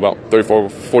about 34,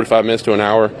 45 minutes to an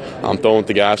hour. I'm throwing with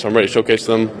the guys, so I'm ready to showcase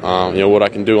them, what I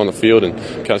can do on the field and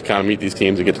kind of meet these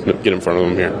teams and get in front of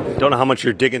them here. Don't know how much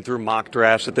you're digging through mock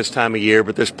drafts at this time of year,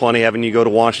 but there's plenty having you go to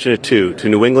Washington at 2, to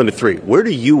New England at 3. Where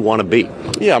do you want to be?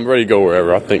 Yeah, I'm ready to go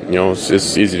wherever. I think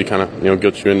it's easy to kind of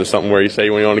get you into something where you say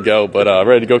when you want to go, but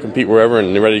ready to go compete wherever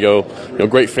and ready to go.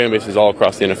 Great fan bases all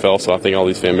across the NFL, so I think all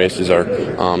these fan bases are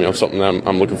something that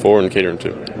I'm looking forward and catering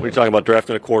to. When you're talking about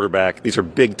drafting a quarterback, these are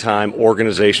big-time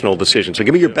organizational decisions. So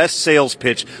give me your best sales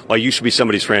pitch why you should be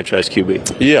somebody's franchise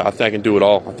QB. Yeah, I think I can do it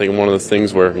all. I think I'm one of those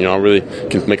things where I really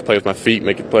can make a play with my feet,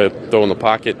 make a play, throw in the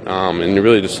pocket, and you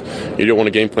really just you don't want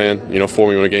a game plan, for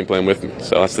me, you want a game plan with me.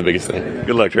 So that's the biggest thing.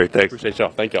 Good luck, Drake. Thanks. Appreciate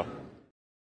y'all. Thank y'all.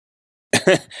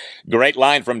 Great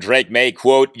line from Drake May,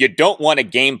 quote, "You don't want a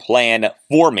game plan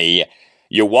for me,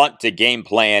 you want to game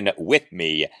plan with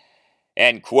me,"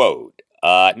 end quote.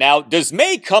 Now, does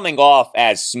May coming off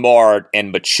as smart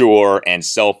and mature and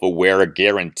self-aware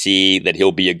guarantee that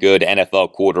he'll be a good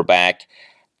NFL quarterback?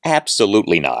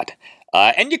 Absolutely not.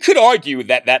 And you could argue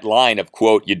that line of,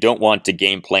 quote, "You don't want to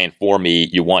game plan for me,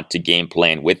 you want to game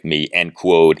plan with me," end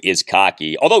quote, is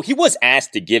cocky. Although he was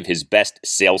asked to give his best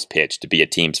sales pitch to be a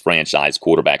team's franchise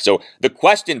quarterback. So the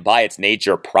question by its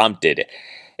nature prompted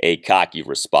a cocky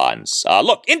response.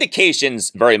 Look,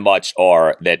 indications very much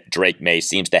are that Drake May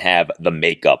seems to have the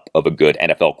makeup of a good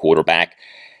NFL quarterback.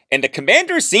 And the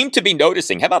Commanders seem to be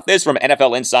noticing. How about this from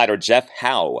NFL insider Jeff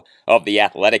Howe of The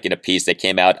Athletic in a piece that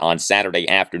came out on Saturday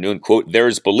afternoon? Quote,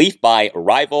 "There's belief by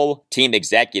rival team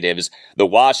executives the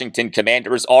Washington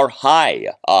Commanders are high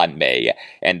on May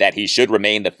and that he should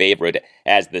remain the favorite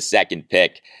as the second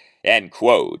pick." End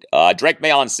quote. Drake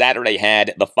May on Saturday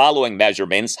had the following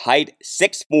measurements: height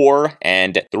 6'4"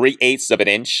 and 3/8 of an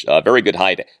inch. Very good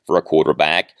height for a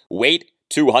quarterback. Weight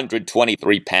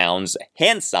 223 pounds.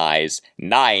 Hand size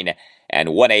 9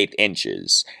 1/8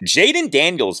 inches. Jaden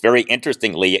Daniels, very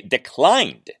interestingly,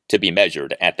 declined to be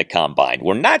measured at the combine.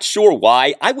 We're not sure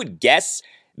why. I would guess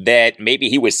that maybe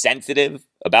he was sensitive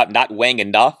about not weighing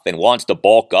enough and wants to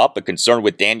bulk up. A concern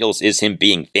with Daniels is him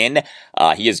being thin.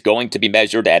 He is going to be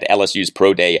measured at LSU's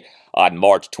Pro Day on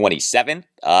March 27th.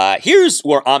 Here's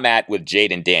where I'm at with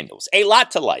Jaden Daniels. A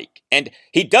lot to like. And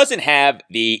he doesn't have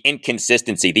the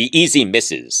inconsistency, the easy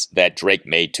misses that Drake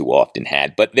May too often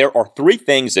had. But there are three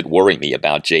things that worry me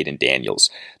about Jaden Daniels.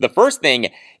 The first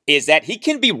thing is that he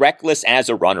can be reckless as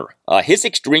a runner. His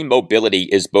extreme mobility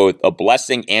is both a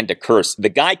blessing and a curse. The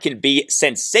guy can be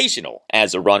sensational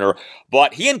as a runner,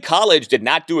 but he in college did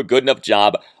not do a good enough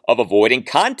job of avoiding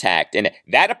contact. And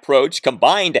that approach,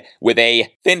 combined with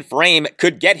a thin frame,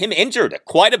 could get him injured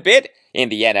quite a bit in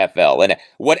the NFL. And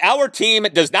what our team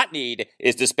does not need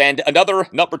is to spend another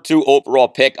number 2 overall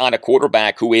pick on a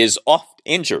quarterback who is oft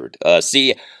injured.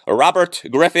 See Robert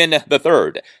Griffin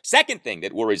III. Second thing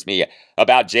that worries me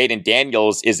about Jaden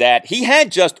Daniels is that he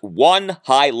had just one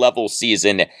high-level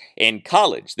season in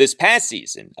college this past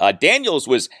season. Daniels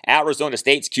was Arizona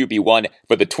State's QB1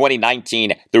 for the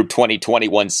 2019 through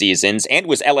 2021 seasons and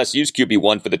was LSU's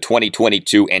QB1 for the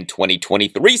 2022 and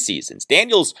 2023 seasons.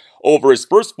 Daniels, over his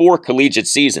first 4 collegiate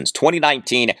seasons,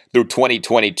 2019 through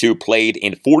 2022, played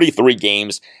in 43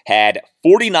 games, had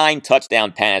 49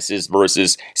 touchdown passes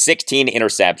versus 16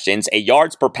 interceptions, a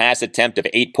yards per pass attempt of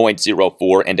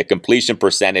 8.04, and a completion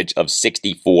percentage of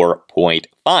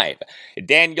 64.5.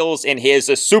 Daniels, in his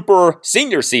super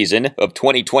senior season of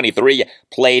 2023,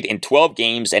 played in 12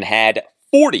 games and had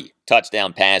 40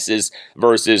 touchdown passes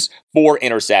versus 4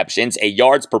 interceptions, a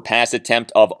yards per pass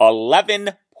attempt of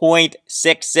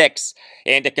 11.66,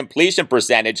 and a completion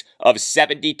percentage of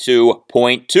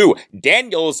 72.2.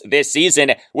 Daniels this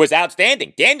season was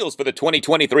outstanding. Daniels for the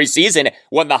 2023 season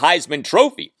won the Heisman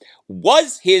Trophy.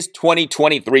 Was his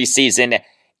 2023 season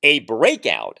a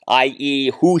breakout,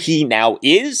 i.e. who he now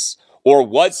is? Or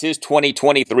was his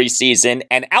 2023 season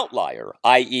an outlier,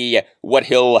 i.e. what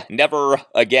he'll never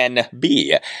again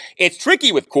be? It's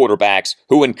tricky with quarterbacks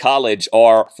who in college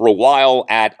are for a while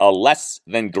at a less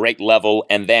than great level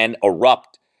and then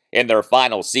erupt in their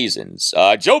final seasons.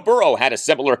 Joe Burrow had a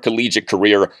similar collegiate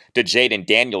career to Jayden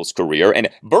Daniels' career, and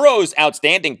Burrow's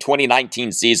outstanding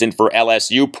 2019 season for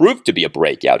LSU proved to be a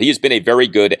breakout. He has been a very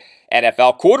good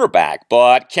NFL quarterback,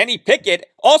 but Kenny Pickett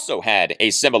also had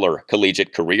a similar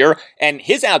collegiate career, and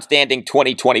his outstanding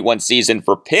 2021 season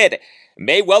for Pitt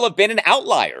may well have been an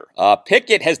outlier.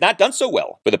 Pickett has not done so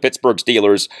well for the Pittsburgh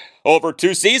Steelers over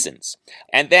 2 seasons.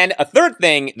 And then a third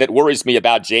thing that worries me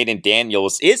about Jayden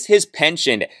Daniels is his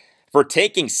penchant for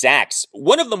taking sacks.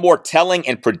 One of the more telling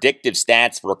and predictive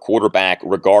stats for a quarterback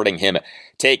regarding him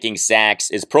taking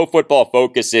sacks is Pro Football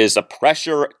Focus's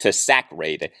pressure to sack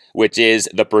rate, which is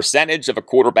the percentage of a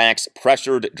quarterback's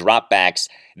pressured dropbacks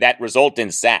that result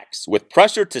in sacks. With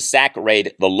pressure to sack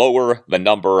rate, the lower the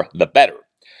number, the better.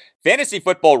 Fantasy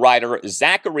football writer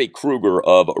Zachary Kruger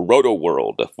of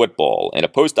RotoWorld Football, in a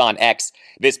post on X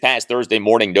this past Thursday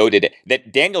morning, noted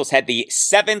that Daniels had the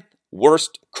 7th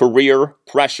worst career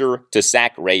pressure to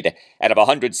sack rate out of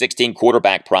 116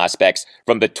 quarterback prospects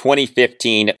from the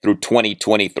 2015 through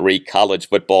 2023 college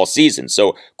football season.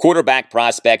 So quarterback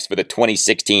prospects for the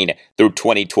 2016 through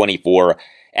 2024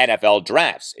 NFL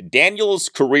drafts. Daniels'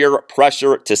 career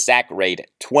pressure to sack rate,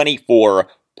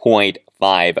 24.5%.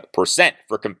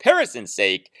 For comparison's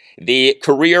sake, the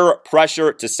career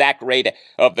pressure to sack rate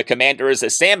of the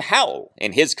Commanders' Sam Howell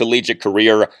in his collegiate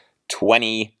career,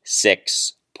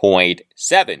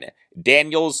 26.7.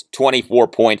 Daniels,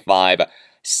 24.5.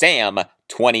 Sam,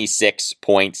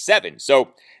 26.7. So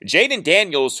Jayden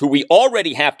Daniels, who we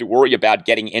already have to worry about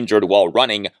getting injured while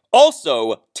running,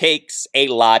 also takes a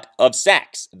lot of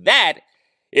sacks. That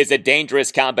is a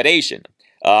dangerous combination.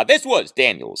 This was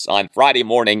Daniels on Friday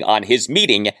morning on his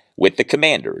meeting with the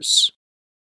Commanders.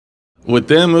 With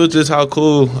them, it was just how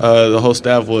cool the whole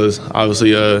staff was.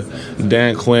 Obviously,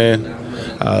 Dan Quinn,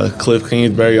 Cliff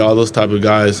Kingsbury, all those type of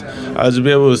guys. Just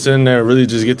be able to sit in there and really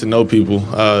just get to know people.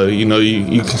 You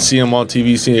can see them on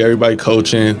TV, see everybody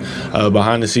coaching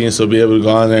behind the scenes, so be able to go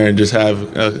on there and just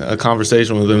have a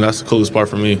conversation with them. That's the coolest part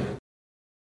for me.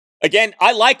 Again,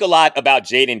 I like a lot about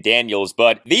Jayden Daniels,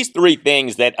 but these 3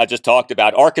 things that I just talked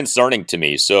about are concerning to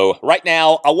me. So right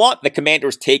now, I want the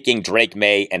Commanders taking Drake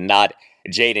May and not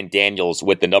Jayden Daniels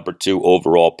with the number 2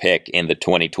 overall pick in the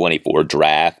 2024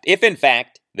 draft, if in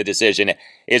fact the decision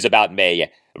is about May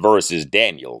versus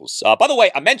Daniels. By the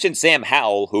way, I mentioned Sam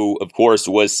Howell, who of course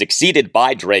was succeeded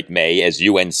by Drake May as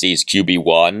UNC's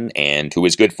QB1 and who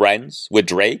is good friends with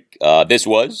Drake. This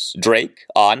was Drake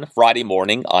on Friday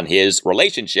morning on his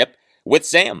relationship with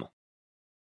Sam.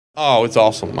 Oh, it's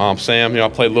awesome. Sam, I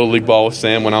played Little League ball with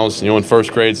Sam when I was, in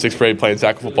 1st grade, 6th grade, playing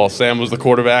tackle football. Sam was the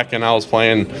quarterback, and I was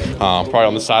playing probably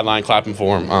on the sideline clapping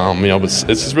for him. But it's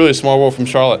just really a small world from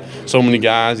Charlotte. So many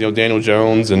guys, Daniel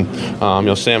Jones and,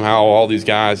 Sam Howell, all these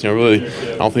guys, really,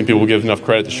 I don't think people give enough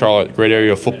credit to Charlotte. Great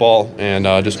area of football, and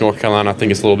just North Carolina, I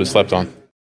think it's a little bit slept on.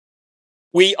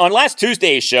 We, on last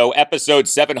Tuesday's show, episode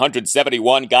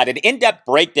 771, got an in-depth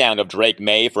breakdown of Drake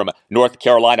May from North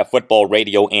Carolina football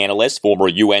radio analyst, former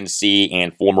UNC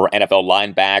and former NFL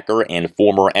linebacker and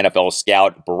former NFL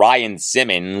scout Brian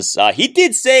Simmons. He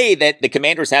did say that the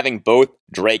Commanders having both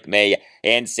Drake May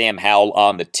and Sam Howell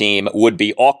on the team would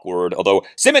be awkward, although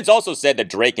Simmons also said that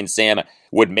Drake and Sam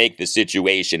would make the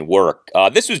situation work.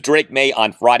 This was Drake May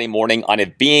on Friday morning on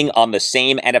if being on the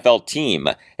same NFL team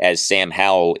as Sam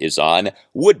Howell is on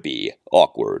would be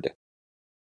awkward.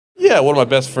 Yeah, one of my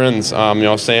best friends.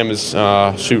 Sam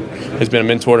has been a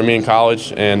mentor to me in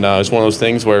college, and it's one of those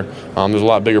things where there's a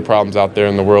lot bigger problems out there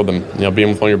in the world than being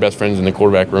with one of your best friends in the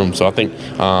quarterback room. So I think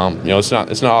it's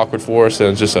not awkward for us,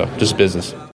 and it's just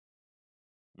business.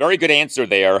 Very good answer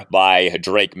there by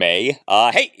Drake May.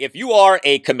 Hey, if you are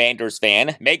a Commanders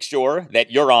fan, make sure that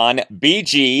you're on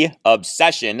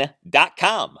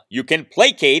bgobsession.com. You can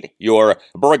placate your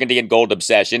burgundy and gold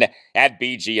obsession at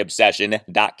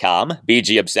bgobsession.com.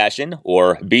 BG Obsession,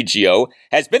 or BGO,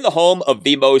 has been the home of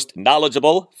the most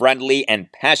knowledgeable, friendly,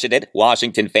 and passionate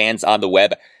Washington fans on the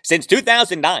web since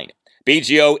 2009.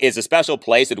 BGO is a special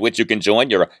place at which you can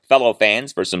join your fellow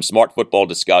fans for some smart football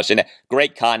discussion,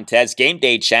 great contests, game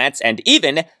day chats, and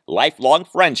even lifelong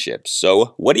friendships.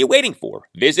 So what are you waiting for?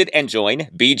 Visit and join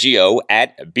BGO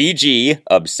at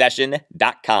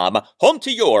bgobsession.com, home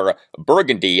to your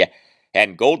burgundy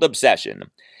and gold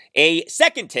obsession. A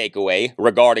second takeaway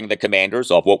regarding the Commanders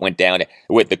of what went down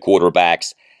with the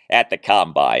quarterbacks at the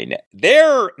Combine.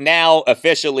 There now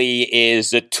officially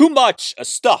is too much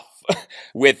stuff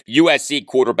with USC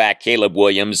quarterback Caleb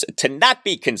Williams to not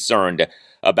be concerned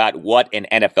about what an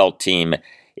NFL team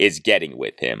is getting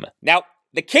with him. Now,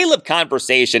 the Caleb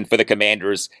conversation for the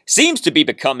Commanders seems to be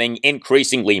becoming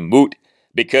increasingly moot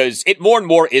because it more and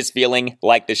more is feeling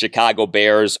like the Chicago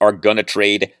Bears are going to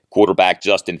trade quarterback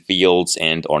Justin Fields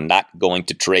and are not going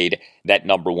to trade that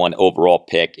number 1 overall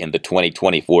pick in the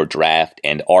 2024 draft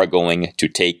and are going to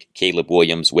take Caleb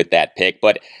Williams with that pick.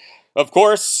 But of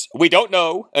course, we don't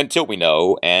know until we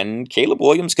know, and Caleb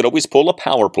Williams could always pull a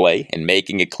power play in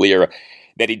making it clear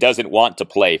that he doesn't want to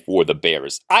play for the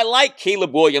Bears. I like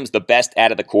Caleb Williams the best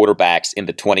out of the quarterbacks in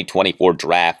the 2024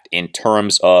 draft in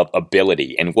terms of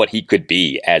ability and what he could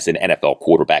be as an NFL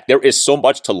quarterback. There is so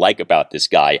much to like about this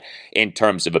guy in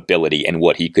terms of ability and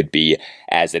what he could be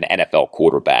as an NFL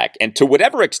quarterback. And to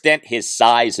whatever extent his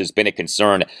size has been a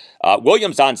concern,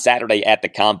 Williams on Saturday at the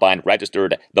Combine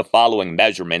registered the following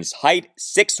measurements: height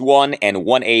 6'1" and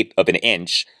 1/8 of an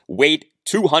inch, weight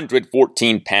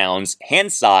 214 pounds,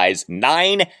 hand size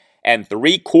 9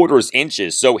 3/4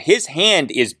 inches. So his hand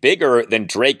is bigger than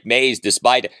Drake May's,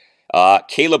 despite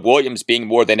Caleb Williams being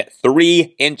more than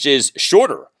 3 inches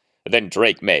shorter than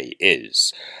Drake May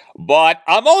is. But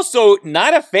I'm also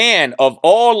not a fan of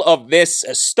all of this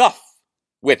stuff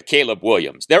with Caleb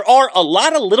Williams. There are a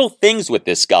lot of little things with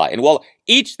this guy, and while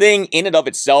each thing in and of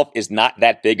itself is not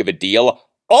that big of a deal,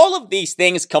 all of these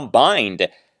things combined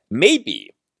may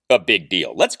be a big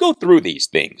deal. Let's go through these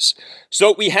things.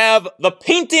 So we have the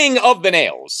painting of the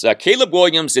nails. Caleb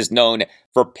Williams is known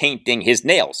for painting his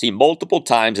nails. He multiple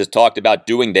times has talked about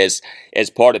doing this as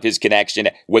part of his connection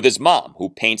with his mom, who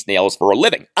paints nails for a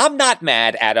living. I'm not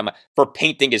mad at him for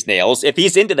painting his nails. If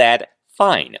he's into that,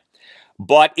 fine.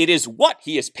 But it is what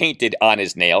he has painted on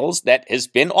his nails that has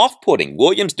been off-putting.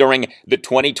 Williams, during the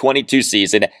 2022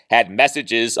 season, had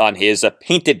messages on his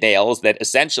painted nails that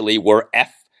essentially were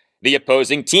F the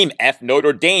opposing team, F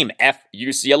Notre Dame, F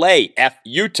UCLA, F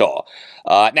Utah.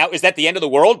 Now, is that the end of the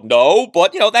world? No,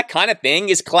 but, that kind of thing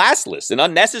is classless and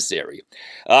unnecessary.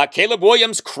 Caleb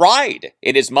Williams cried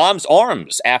in his mom's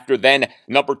arms after then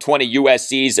number 20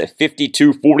 USC's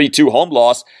 52-42 home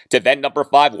loss to then number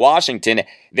 5 Washington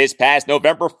this past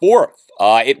November 4th.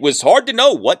 It was hard to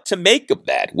know what to make of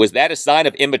that. Was that a sign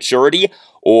of immaturity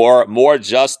or more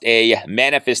just a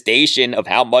manifestation of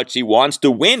how much he wants to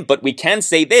win? But we can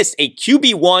say this, a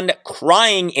QB1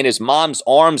 crying in his mom's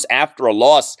arms after a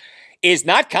loss is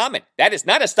not common. That is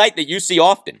not a sight that you see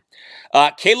often.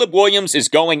 Caleb Williams is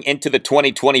going into the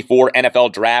 2024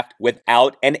 NFL draft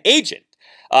without an agent.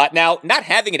 Now, not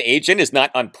having an agent is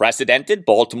not unprecedented.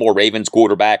 Baltimore Ravens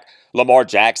quarterback Lamar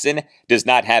Jackson does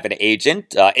not have an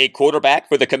agent. A quarterback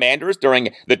for the Commanders during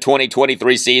the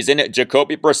 2023 season,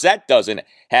 Jacoby Brissett, doesn't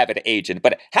have an agent.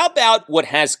 But how about what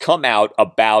has come out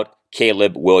about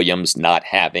Caleb Williams not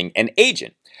having an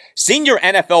agent? Senior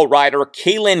NFL writer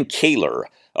Kaylin Kaler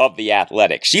of The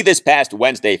Athletic. She this past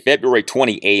Wednesday, February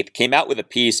 28th, came out with a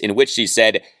piece in which she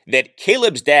said that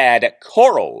Caleb's dad,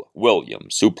 Carl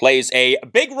Williams, who plays a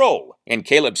big role in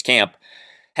Caleb's camp,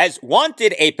 has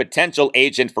wanted a potential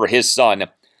agent for his son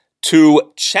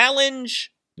to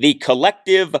challenge the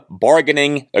collective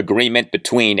bargaining agreement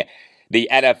between the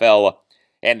NFL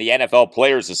and the NFL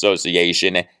Players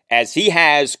Association, as he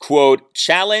has, quote,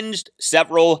 challenged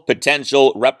several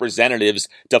potential representatives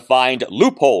to find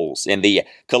loopholes in the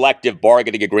collective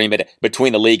bargaining agreement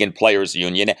between the league and players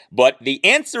union, but the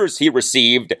answers he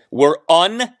received were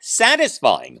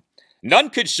unsatisfying. None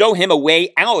could show him a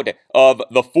way out of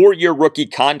the 4-year rookie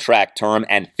contract term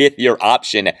and 5th-year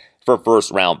option for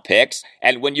first-round picks.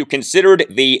 And when you considered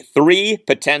the 3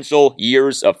 potential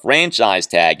years of franchise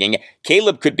tagging,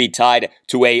 Caleb could be tied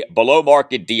to a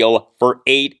below-market deal for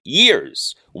 8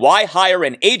 years. Why hire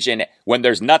an agent when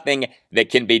there's nothing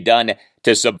that can be done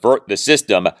to subvert the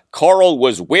system? Carl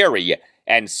was wary,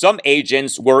 and some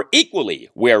agents were equally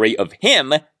wary of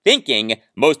him, thinking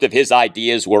most of his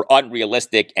ideas were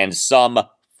unrealistic and some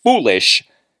foolish,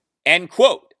 end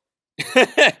quote.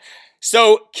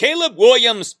 So Caleb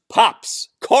Williams' pops,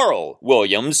 Carl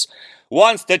Williams,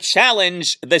 wants to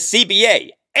challenge the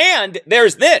CBA. And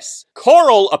there's this.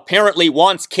 Carl apparently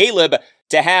wants Caleb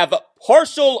to have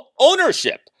partial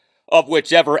ownership of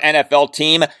whichever NFL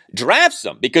team drafts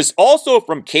him. Because also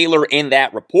from Kaler in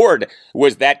that report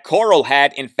was that Carl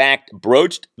had in fact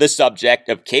broached the subject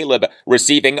of Caleb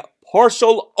receiving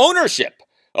partial ownership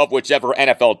of whichever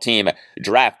NFL team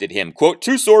drafted him. Quote,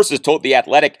 2 sources told The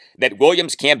Athletic that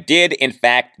Williams' camp did, in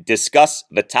fact, discuss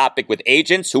the topic with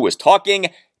agents. Who was talking?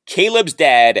 Caleb's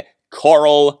dad,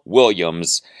 Carl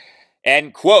Williams.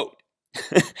 End quote.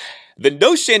 The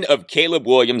notion of Caleb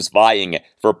Williams vying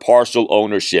for partial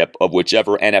ownership of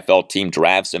whichever NFL team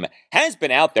drafts him has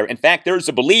been out there. In fact, there's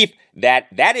a belief that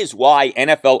that is why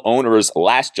NFL owners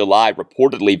last July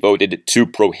reportedly voted to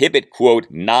prohibit, quote,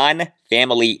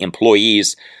 non-family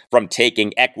employees from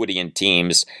taking equity in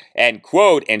teams, end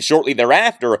quote. And shortly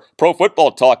thereafter, Pro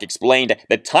Football Talk explained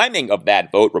the timing of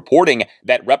that vote, reporting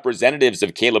that representatives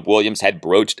of Caleb Williams had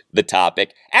broached the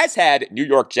topic, as had New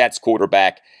York Jets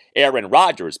quarterback Aaron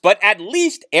Rodgers. But at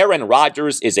least Aaron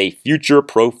Rodgers is a future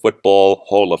Pro Football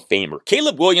Hall of Famer.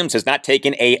 Caleb Williams has not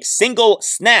taken a single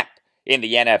snap in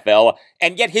the NFL,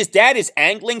 and yet his dad is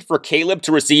angling for Caleb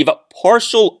to receive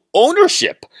partial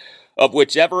ownership of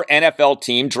whichever NFL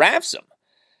team drafts him.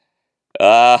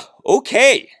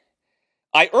 Okay.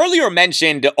 I earlier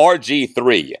mentioned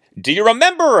RG3. Do you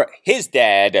remember his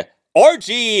dad,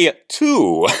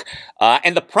 RG2,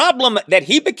 and the problem that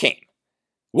he became?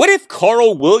 What if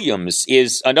Carl Williams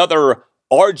is another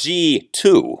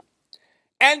RG2?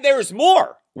 And there's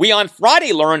more. We on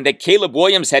Friday learned that Caleb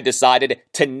Williams had decided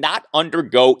to not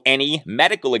undergo any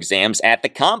medical exams at the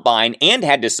Combine and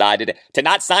had decided to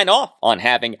not sign off on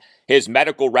having his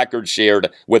medical record shared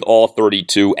with all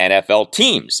 32 NFL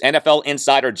teams. NFL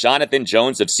insider Jonathan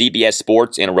Jones of CBS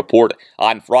Sports in a report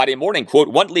on Friday morning, quote,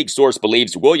 one league source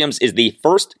believes Williams is the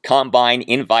first Combine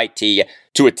invitee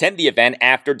to attend the event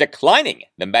after declining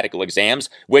the medical exams,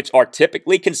 which are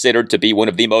typically considered to be one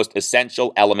of the most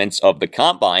essential elements of the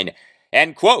Combine,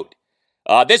 end quote.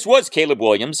 This was Caleb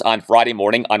Williams on Friday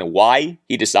morning on why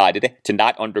he decided to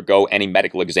not undergo any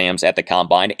medical exams at the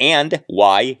Combine and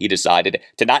why he decided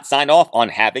to not sign off on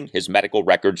having his medical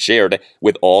record shared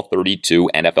with all 32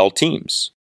 NFL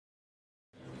teams.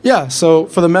 Yeah, so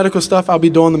for the medical stuff, I'll be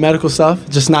doing the medical stuff,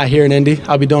 just not here in Indy.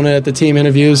 I'll be doing it at the team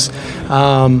interviews.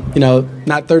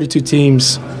 Not 32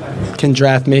 teams can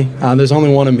draft me. There's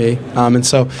only one of me. And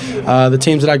so the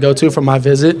teams that I go to for my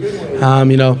visit,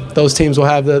 those teams will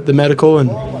have the medical and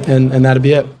that'll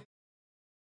be it.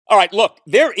 All right, look,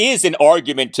 there is an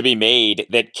argument to be made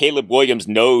that Caleb Williams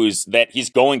knows that he's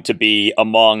going to be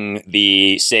among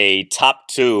the, say, top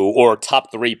 2 or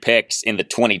top 3 picks in the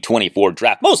 2024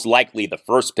 draft, most likely the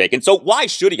first pick. And so why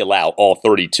should he allow all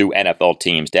 32 NFL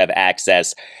teams to have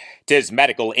access to his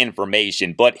medical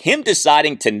information? But him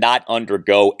deciding to not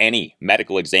undergo any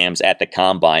medical exams at the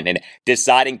Combine and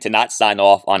deciding to not sign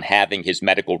off on having his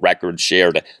medical record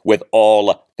shared with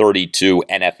all 32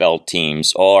 NFL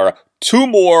teams are 2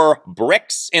 more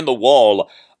bricks in the wall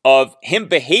of him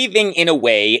behaving in a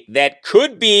way that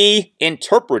could be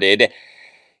interpreted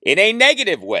in a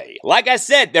negative way. Like I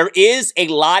said, there is a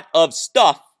lot of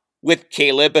stuff with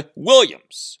Caleb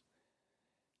Williams.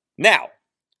 Now,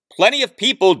 plenty of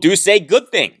people do say good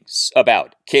things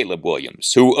about Caleb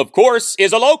Williams, who, of course,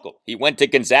 is a local. He went to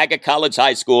Gonzaga College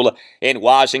High School in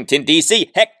Washington,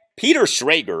 D.C. Heck, Peter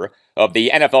Schrager of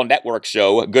the NFL Network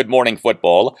show Good Morning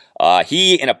Football,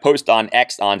 he, in a post on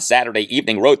X on Saturday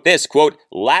evening, wrote this, quote,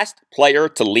 last player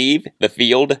to leave the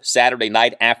field Saturday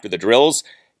night after the drills,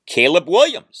 Caleb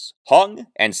Williams, hung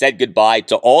and said goodbye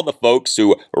to all the folks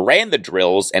who ran the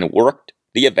drills and worked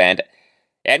the event,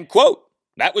 end quote.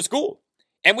 That was cool.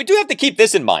 And we do have to keep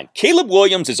this in mind. Caleb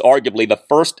Williams is arguably the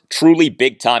first truly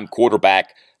big-time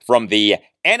quarterback from the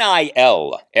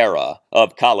NIL era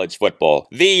of college football,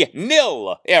 the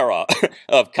nil era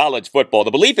of college football.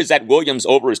 The belief is that Williams,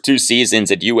 over his 2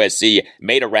 seasons at USC,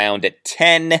 made around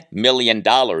 $10 million.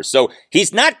 So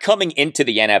he's not coming into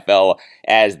the NFL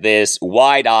as this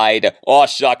wide-eyed,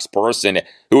 aw-shucks person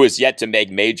who is yet to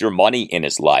make major money in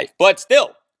his life. But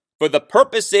still, for the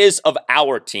purposes of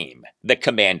our team, the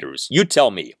Commanders, you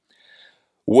tell me,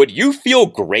 would you feel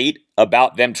great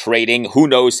about them trading who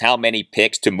knows how many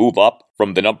picks to move up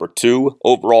from the number 2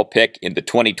 overall pick in the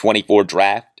 2024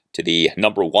 draft to the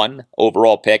number 1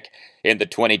 overall pick in the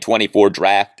 2024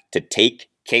 draft to take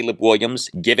Caleb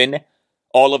Williams, given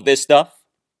all of this stuff?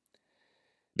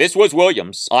 This was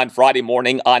Williams on Friday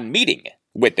morning on meeting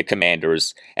with the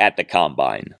Commanders at the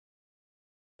Combine.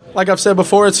 Like I've said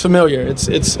before, it's familiar. It's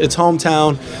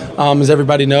hometown, as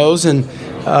everybody knows, and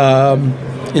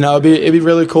it'd be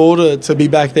really cool to be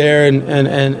back there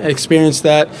and experience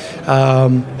that.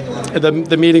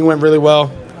 The meeting went really well,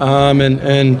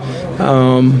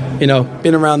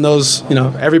 being around those,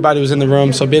 everybody was in the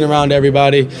room, so being around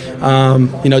everybody,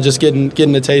 just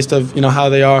getting a taste of how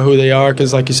they are, who they are,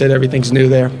 because like you said, everything's new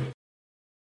there.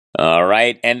 All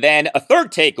right, and then a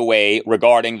third takeaway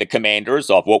regarding the Commanders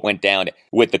of what went down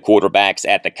with the quarterbacks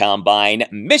at the Combine.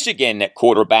 Michigan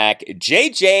quarterback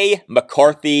J.J.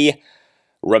 McCarthy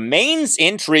remains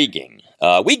intriguing.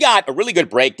 We got a really good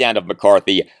breakdown of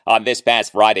McCarthy on this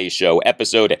past Friday's show,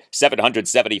 episode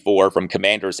 774 from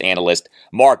Commanders analyst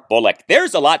Mark Bullock.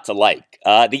 There's a lot to like.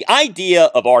 The idea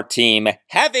of our team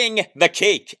having the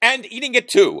cake and eating it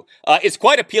too is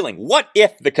quite appealing. What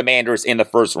if the Commanders in the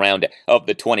first round of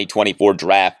the 2024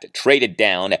 draft traded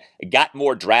down, got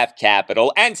more draft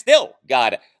capital, and still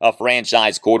got a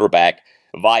franchise quarterback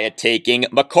via taking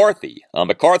McCarthy?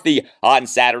 McCarthy on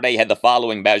Saturday had the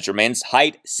following measurements: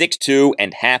 height 6'2"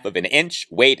 and half of an inch,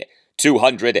 weight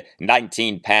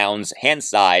 219 pounds, hand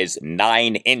size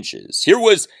 9 inches. Here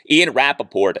was Ian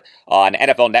Rappaport on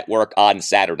NFL Network on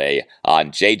Saturday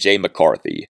on J.J.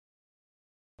 McCarthy.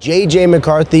 J.J.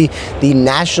 McCarthy, the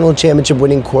national championship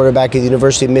winning quarterback at the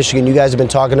University of Michigan. You guys have been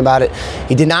talking about it.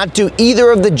 He did not do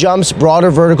either of the jumps, broad or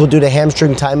vertical, due to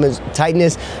hamstring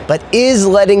tightness, but is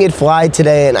letting it fly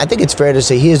today. And I think it's fair to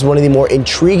say he is one of the more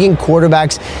intriguing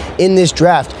quarterbacks in this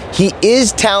draft. He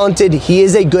is talented. He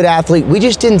is a good athlete. We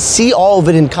just didn't see all of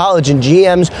it in college, and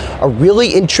GMs are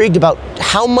really intrigued about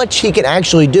how much he can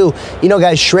actually do. You know,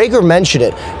 guys, Schrager mentioned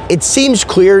it. It seems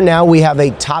clear now we have a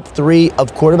top 3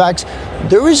 of quarterbacks.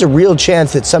 There is a real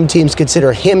chance that some teams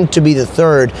consider him to be the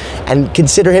third and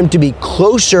consider him to be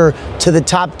closer to the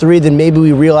top 3 than maybe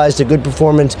we realized. A good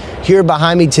performance here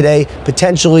behind me today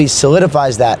potentially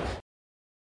solidifies that.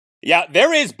 Yeah,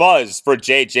 there is buzz for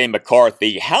J.J.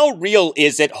 McCarthy. How real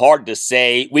is it? Hard to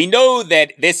say. We know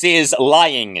that this is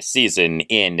lying season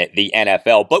in the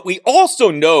NFL, but we also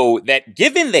know that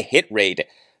given the hit rate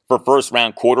for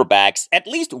first-round quarterbacks, at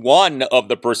least one of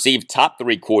the perceived top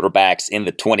 3 quarterbacks in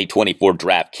the 2024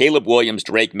 draft, Caleb Williams,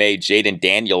 Drake May, Jaden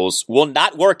Daniels, will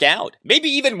not work out. Maybe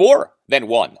even more than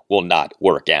one will not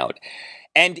work out.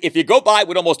 And if you go by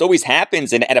what almost always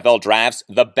happens in NFL drafts,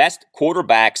 the best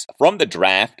quarterbacks from the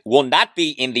draft will not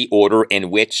be in the order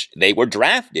in which they were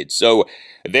drafted. So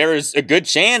there's a good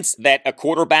chance that a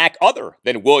quarterback other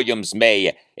than Williams,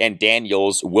 May, and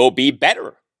Daniels will be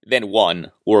better than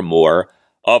one or more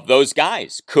of those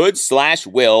guys.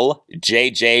 Will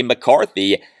J.J.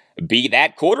 McCarthy be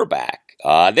that quarterback?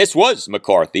 This was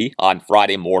McCarthy on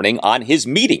Friday morning on his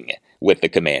meeting with the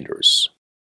Commanders.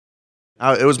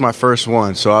 It was my first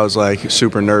one, so I was like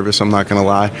super nervous, I'm not going to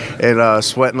lie, and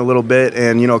sweating a little bit.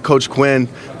 And, you know, Coach Quinn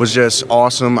was just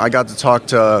awesome. I got to talk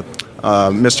to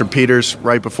Mr. Peters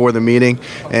right before the meeting,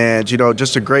 and, you know,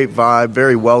 just a great vibe,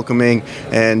 very welcoming,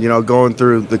 and, you know, going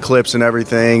through the clips and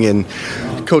everything. And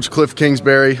Coach Cliff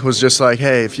Kingsbury was just like,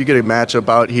 hey, if you get a matchup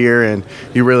out here and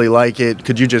you really like it,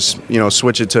 could you just, you know,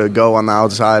 switch it to go on the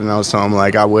outside? And I was telling him,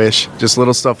 like, I wish. Just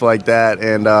little stuff like that.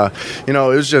 And, you know,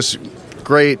 it was just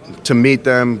great to meet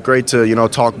them, great to, you know,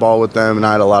 talk ball with them, and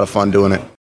I had a lot of fun doing it.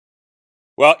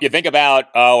 Well, you think about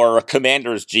our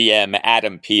Commanders GM,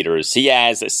 Adam Peters. He,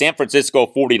 as San Francisco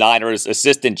 49ers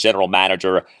assistant general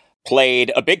manager,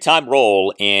 played a big-time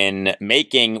role in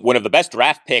making one of the best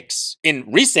draft picks in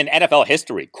recent NFL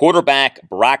history, quarterback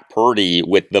Brock Purdy,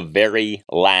 with the very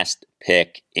last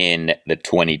pick in the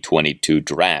 2022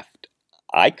 draft.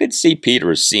 I could see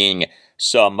Peters seeing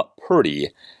some Purdy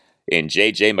in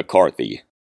J.J. McCarthy.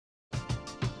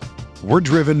 We're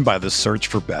driven by the search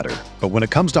for better. But when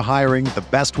it comes to hiring, the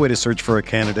best way to search for a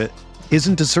candidate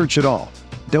isn't to search at all.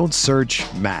 Don't search,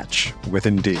 match with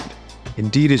Indeed.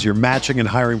 Indeed is your matching and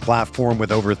hiring platform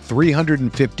with over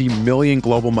 350 million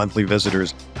global monthly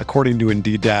visitors, according to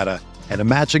Indeed data, and a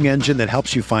matching engine that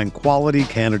helps you find quality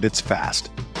candidates fast.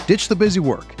 Ditch the busy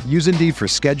work. Use Indeed for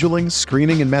scheduling,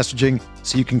 screening, and messaging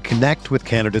so you can connect with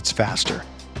candidates faster.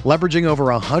 Leveraging over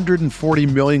 140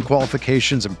 million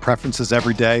qualifications and preferences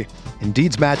every day,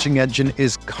 Indeed's matching engine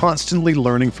is constantly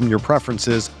learning from your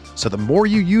preferences, so the more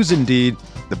you use Indeed,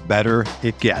 the better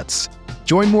it gets.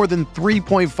 Join more than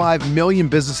 3.5 million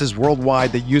businesses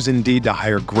worldwide that use Indeed to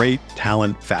hire great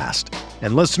talent fast.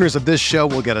 And listeners of this show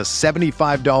will get a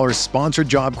 $75 sponsored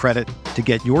job credit to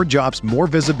get your jobs more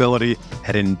visibility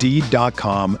at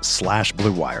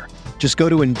Indeed.com/Blue Wire. Just go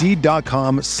to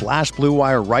Indeed.com/Blue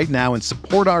Wire right now and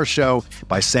support our show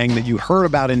by saying that you heard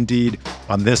about Indeed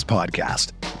on this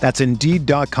podcast. That's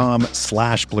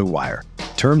Indeed.com/Blue Wire.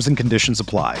 Terms and conditions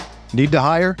apply. Need to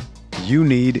hire? You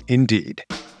need Indeed.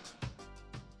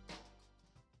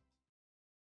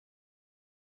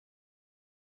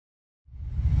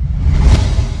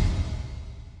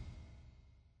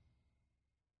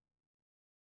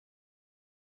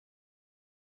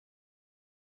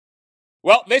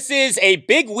 Well, this is a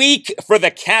big week for the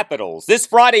Capitals. This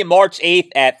Friday, March 8th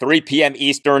at 3 p.m.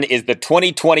 Eastern is the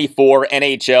 2024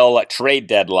 NHL trade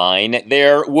deadline.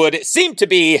 There would seem to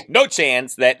be no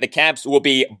chance that the Caps will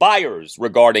be buyers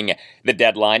regarding the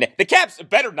deadline. The Caps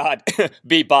better not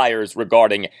be buyers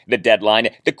regarding the deadline.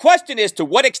 The question is, to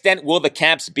what extent will the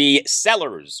Caps be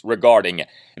sellers regarding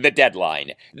the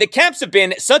deadline? The Caps have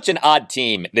been such an odd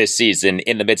team this season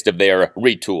in the midst of their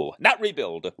retool. Not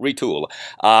rebuild, retool.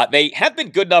 They have been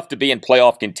good enough to be in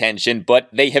playoff contention, but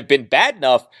they have been bad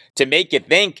enough to make you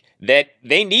think that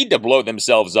they need to blow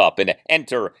themselves up and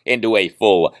enter into a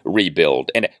full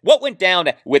rebuild. And what went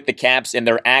down with the Caps in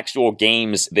their actual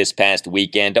games this past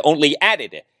weekend only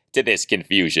added to this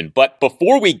confusion. But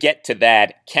before we get to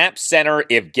that, Caps center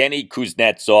Evgeny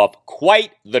Kuznetsov,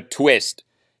 quite the twist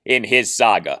in his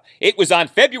saga. It was on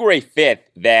February 5th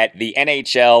that the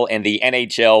NHL and the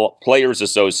NHL Players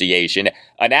Association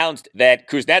announced that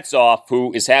Kuznetsov,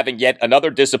 who is having yet another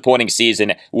disappointing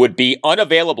season, would be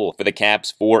unavailable for the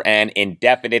Caps for an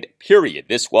indefinite period.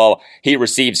 This while he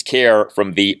receives care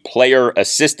from the Player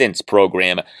Assistance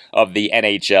Program of the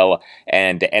NHL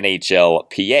and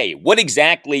NHLPA. What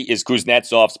exactly is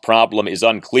Kuznetsov's problem is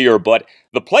unclear, but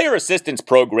the Player Assistance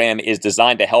Program is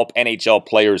designed to help NHL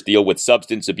players deal with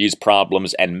substance abuse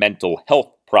problems and mental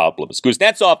health problems.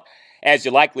 Kuznetsov, as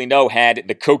you likely know, had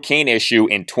the cocaine issue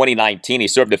in 2019. He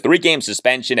served a 3-game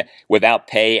suspension without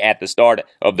pay at the start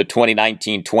of the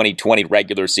 2019-2020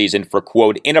 regular season for,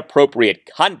 quote, inappropriate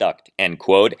conduct, end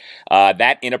quote.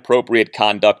 That inappropriate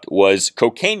conduct was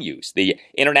cocaine use. The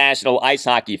International Ice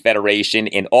Hockey Federation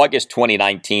in August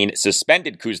 2019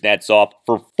 suspended Kuznetsov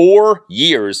for 4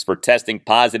 years for testing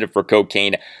positive for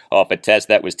cocaine off a test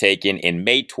that was taken in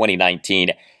May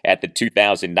 2019 at the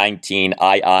 2019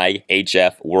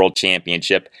 IIHF World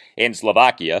Championship in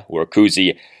Slovakia, where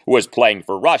Kuzi was playing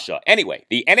for Russia. Anyway,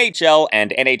 the NHL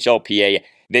and NHLPA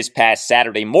this past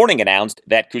Saturday morning announced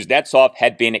that Kuznetsov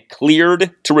had been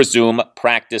cleared to resume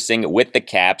practicing with the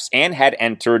Caps and had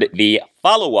entered the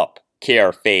follow-up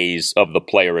care phase of the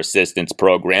Player Assistance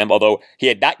Program, although he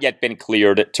had not yet been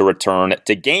cleared to return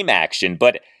to game action.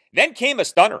 But then came a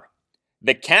stunner.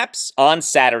 The Caps on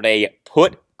Saturday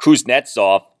put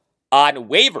Kuznetsov on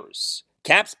waivers.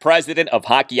 Caps president of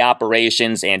hockey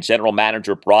operations and general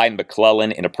manager Brian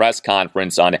McClellan in a press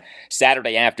conference on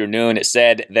Saturday afternoon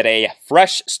said that a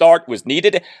fresh start was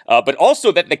needed, but also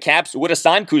that the Caps would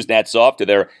assign Kuznetsov to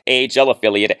their AHL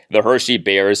affiliate, the Hershey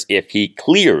Bears, if he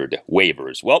cleared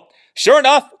waivers. Well, sure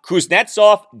enough,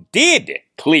 Kuznetsov did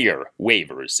clear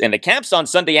waivers, and the Caps on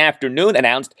Sunday afternoon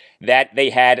announced that they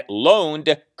had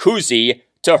loaned Kuzi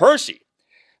to Hershey.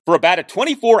 For about a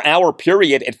 24-hour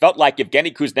period, it felt like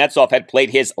Evgeny Kuznetsov had played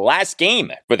his last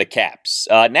game for the Caps.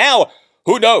 Now,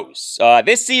 who knows?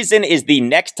 This season is the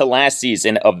next to last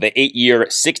season of the 8-year,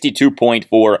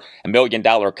 $62.4 million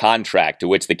contract to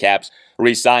which the Caps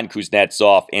re-signed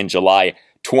Kuznetsov in July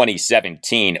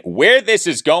 2017. Where this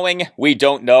is going, we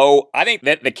don't know. I think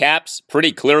that the Caps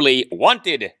pretty clearly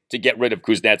wanted to get rid of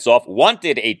Kuznetsov,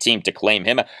 wanted a team to claim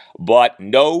him, but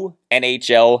no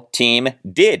NHL team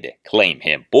did claim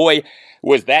him. Boy,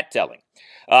 was that telling.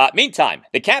 Meantime,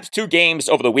 the Caps' 2 games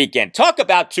over the weekend. Talk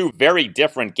about 2 very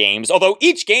different games, although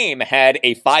each game had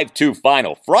a 5-2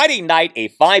 final. Friday night, a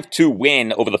 5-2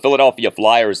 win over the Philadelphia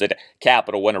Flyers at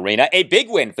Capital One Arena. A big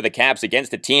win for the Caps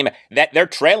against a team that they're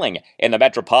trailing in the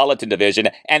Metropolitan Division.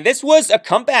 And this was a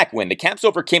comeback win. The Caps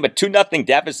overcame a 2-0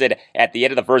 deficit at the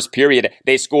end of the first period.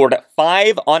 They scored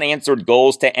 5 unanswered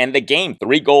goals to end the game.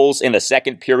 3 goals in the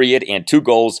second period and 2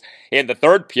 goals in the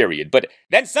third period. But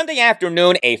then Sunday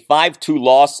afternoon, a 5-2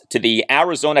 loss to the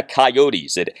Arizona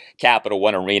Coyotes at Capital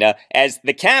One Arena, as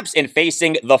the Caps, in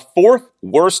facing the 4th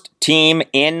worst team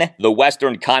in the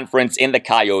Western Conference in the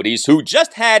Coyotes, who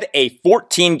just had a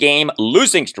 14-game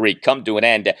losing streak come to an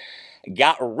end,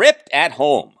 got ripped at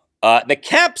home. The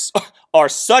Caps are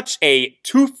such a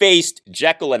two-faced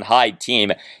Jekyll and Hyde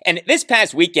team, and this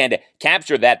past weekend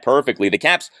captured that perfectly. The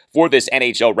Caps for this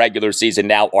NHL regular season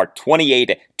now are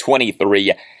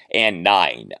 28-23-9.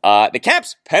 The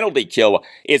Caps' penalty kill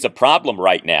is a problem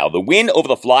right now. The win over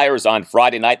the Flyers on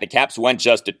Friday night, the Caps went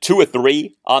just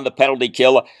 2-3 on the penalty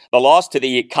kill. The loss to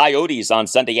the Coyotes on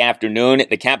Sunday afternoon,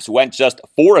 the Caps went just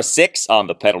 4-6 on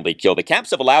the penalty kill. The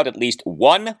Caps have allowed at least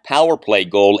 1 power play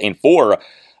goal in 4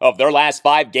 of their last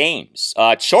 5 games.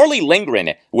 Charlie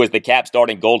Lindgren was the Caps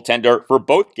starting goaltender for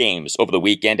both games over the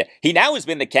weekend. He now has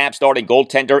been the Caps starting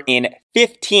goaltender in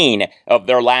 15 of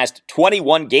their last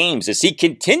 21 games as he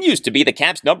continues to be the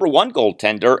Caps' number 1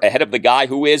 goaltender ahead of the guy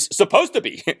who is supposed to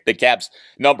be the Caps'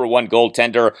 number 1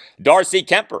 goaltender, Darcy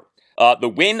Kemper. The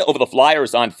win over the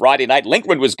Flyers on Friday night,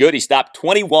 Lindgren was good. He stopped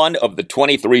 21 of the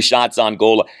 23 shots on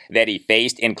goal that he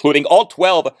faced, including all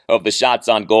 12 of the shots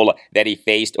on goal that he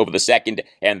faced over the second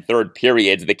and third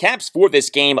periods. The Caps for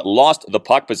this game lost the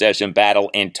puck possession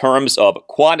battle in terms of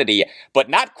quantity, but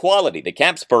not quality. The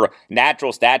Caps, per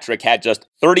natural stat trick, had just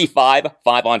 35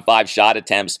 5-on-5 shot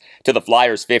attempts to the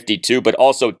Flyers' 52, but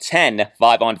also 10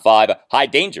 5-on-5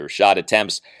 high-danger shot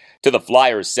attempts to the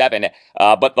Flyers' 7.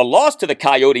 But the loss to the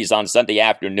Coyotes on Sunday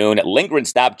afternoon, Lindgren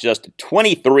stopped just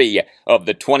 23 of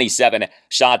the 27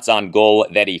 shots on goal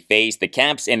that he faced. The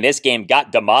Caps in this game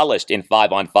got demolished in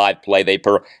 5-on-5 play. They,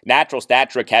 per natural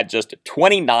stat trick, had just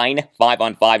 29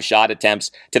 5-on-5 shot attempts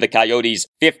to the Coyotes'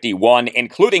 51,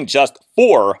 including just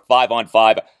 4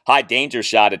 5-on-5 high-danger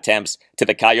shot attempts to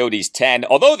the Coyotes' 10.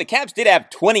 Although the Caps did have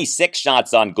 26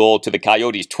 shots on goal to the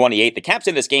Coyotes' 28, the Caps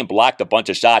in this game blocked a bunch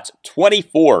of shots,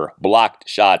 24 blocked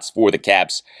shots for the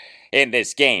Caps in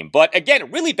this game. But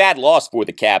again, really bad loss for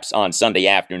the Caps on Sunday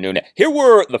afternoon. Here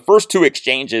were the first two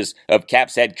exchanges of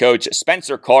Caps head coach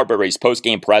Spencer Carberry's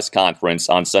postgame press conference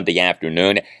on Sunday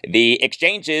afternoon. The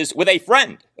exchanges with a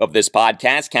friend of this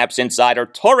podcast, Caps insider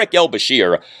Tariq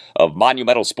El-Bashir of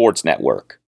Monumental Sports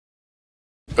Network.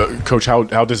 Coach,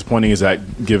 how disappointing is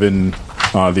that given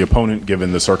the opponent,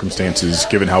 given the circumstances,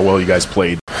 given how well you guys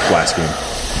played last game?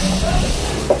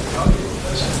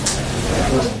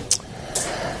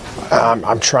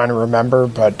 I'm trying to remember,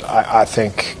 but I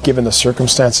think given the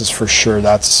circumstances, for sure,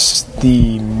 that's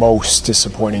the most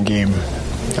disappointing game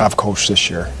I've coached this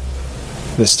year,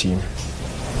 this team.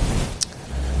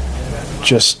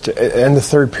 Just in the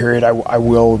third period, I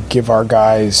will give our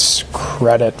guys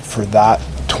credit for that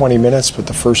 20 minutes, but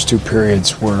the first two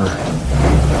periods were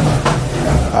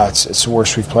it's the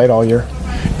worst we've played all year.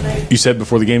 You said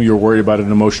before the game you were worried about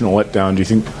an emotional letdown. Do you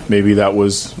think maybe that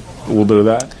was a little bit of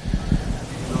that?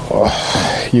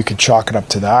 You could chalk it up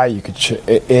to that. You could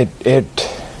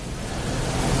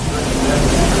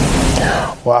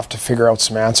we'll have to figure out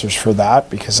some answers for that,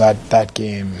 because that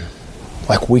game,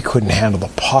 like, we couldn't handle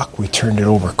the puck. We turned it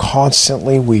over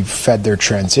constantly. We fed their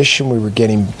transition. We were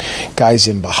getting guys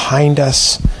in behind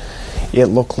us. It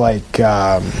looked like,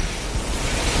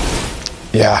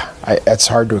 it's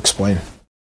hard to explain.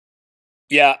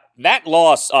 Yeah, that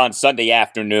loss on Sunday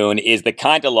afternoon is the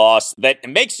kind of loss that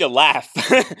makes you laugh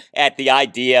at the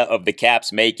idea of the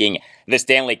Caps making the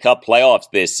Stanley Cup playoffs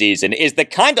this season, is the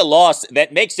kind of loss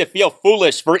that makes you feel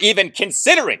foolish for even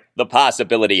considering the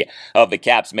possibility of the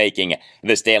Caps making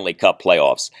the Stanley Cup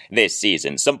playoffs this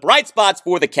season. Some bright spots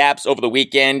for the Caps over the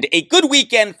weekend. A good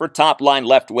weekend for top-line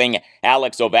left wing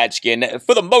Alex Ovechkin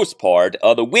for the most part.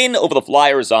 The win over the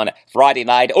Flyers on Friday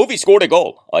night, Ovi scored a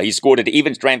goal. He scored an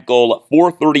even-strength goal,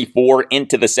 4:34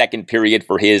 into the second period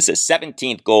for his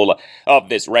 17th goal of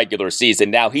this regular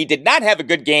season. Now, he did not have a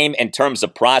good game in terms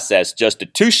of process. Just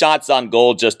 2 shots on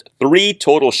goal, just 3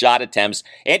 total shot attempts,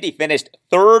 and he finished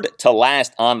third to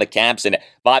last on the Caps in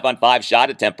 5-on-5 shot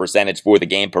attempt percentage for the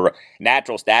game per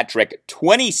natural stat trick,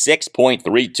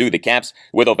 26.32. The Caps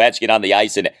with Ovechkin on the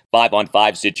ice in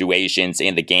 5-on-5 situations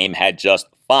in the game had just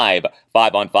 5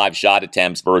 5-on-5 shot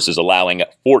attempts versus allowing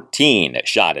 14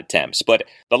 shot attempts. But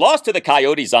the loss to the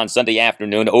Coyotes on Sunday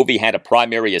afternoon, Ovi had a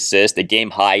primary assist, a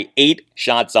game-high 8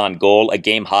 shots on goal, a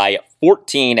game-high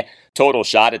 14 total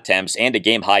shot attempts, and a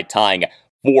game-high tying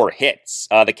 4 hits.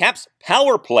 The Caps'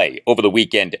 power play over the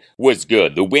weekend was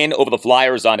good. The win over the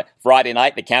Flyers on Friday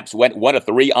night, the Caps went 1 of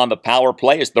 3 on the power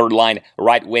play. His third-line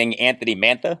right wing Anthony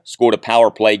Mantha scored a power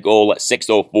play goal,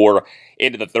 6:04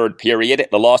 into the third period.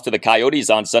 The loss to the Coyotes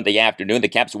on Sunday afternoon, the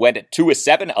Caps went 2 of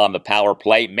 7 on the power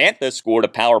play. Mantha scored a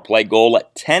power play goal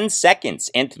 10 seconds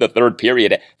into the third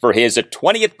period for his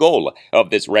 20th goal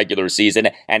of this regular season.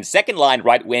 And second-line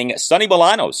right wing Sonny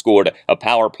Milano scored a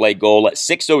power play goal,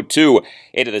 6:02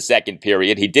 into the second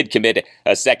period. He did commit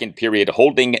a second period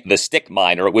holding the stick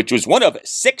minor, which was one of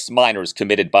 6 minors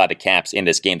committed by the Caps in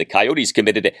this game. The Coyotes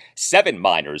committed 7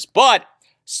 minors, but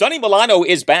Sonny Milano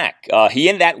is back. He,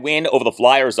 in that win over the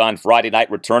Flyers on Friday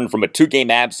night, returned from a 2-game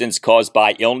absence caused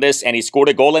by illness, and he scored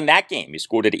a goal in that game. He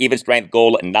scored an even-strength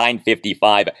goal,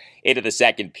 9:55 into the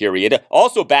second period.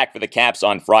 Also back for the Caps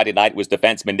on Friday night was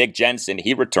defenseman Nick Jensen.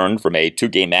 He returned from a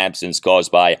 2-game absence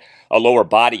caused by a lower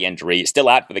body injury. Still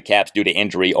out for the Caps due to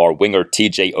injury are winger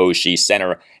TJ Oshie,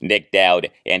 center Nick Dowd,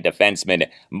 and defenseman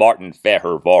Martin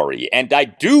Fehervari. And I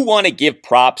do want to give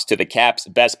props to the Caps'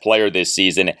 best player this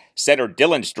season, center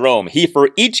Dylan Strome. He, for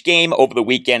each game over the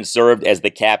weekend, served as the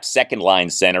Caps'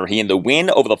 second-line center. He, in the win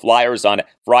over the Flyers on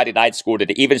Friday night, scored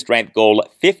an even-strength goal,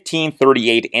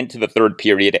 15:38 into the third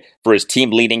period for his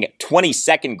team-leading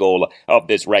 22nd goal of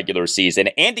this regular season.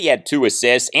 And he had 2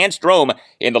 assists, and Strome,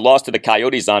 in the loss to the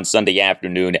Coyotes on Sunday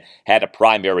afternoon, had a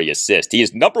primary assist. He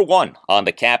is number 1 on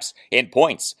the Caps in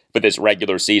points for this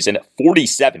regular season,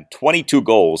 47, 22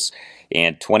 goals,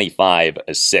 and 25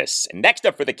 assists. Next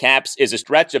up for the Caps is a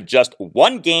stretch of just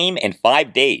 1 game in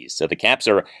 5 days. So the Caps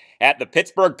are at the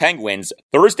Pittsburgh Penguins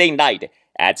Thursday night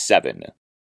at 7.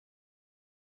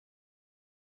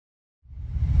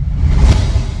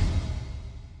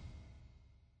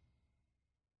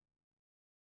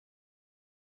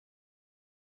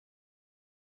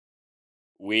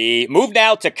 We move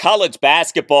now to college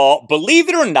basketball. Believe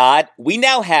it or not, we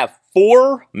now have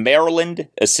 4 Maryland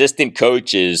assistant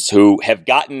coaches who have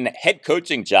gotten head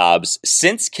coaching jobs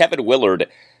since Kevin Willard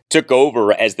took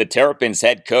over as the Terrapins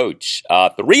head coach.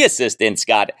 3 assistants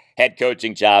got head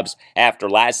coaching jobs after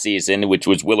last season, which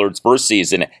was Willard's first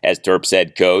season as Terps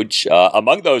head coach.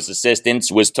 Among those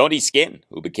assistants was Tony Skinn,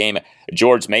 who became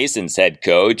George Mason's head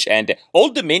coach. And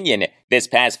Old Dominion this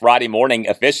past Friday morning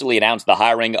officially announced the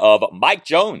hiring of Mike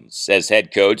Jones as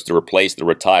head coach to replace the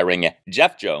retiring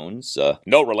Jeff Jones.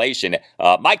 No relation.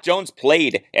 Mike Jones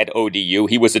played at ODU.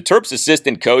 He was a Terps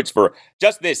assistant coach for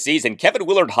just this season. Kevin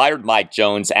Willard hired Mike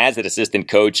Jones as an assistant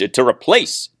coach to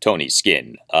replace Tony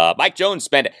Skinn. Mike Jones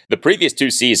spent the previous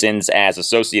 2 seasons as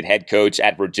associate head coach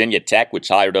at Virginia Tech, which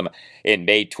hired him in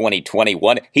May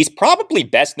 2021. He's probably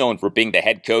best known for being the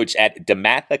head coach at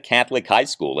DeMatha Catholic High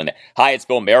School in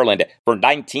Hyattsville, Maryland for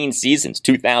 19 seasons,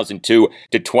 2002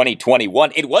 to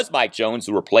 2021. It was Mike Jones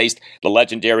who replaced the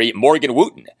legendary Morgan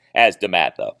Wooten as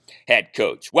DeMatha head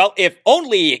coach. Well, if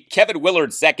only Kevin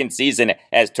Willard's second season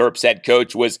as Terps head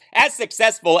coach was as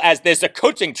successful as this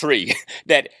coaching tree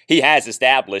that he has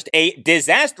established. A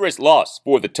disastrous loss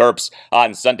for the Terps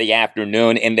on Sunday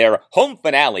afternoon in their home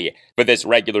finale for this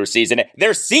regular season,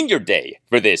 their senior day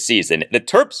for this season. The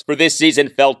Terps for this season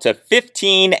fell to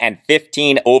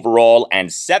 15-15 overall and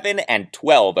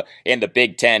 7-12 in the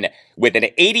Big Ten with an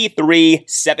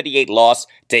 83-78 loss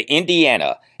to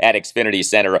Indiana at Xfinity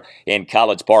Center in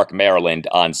College Park, Maryland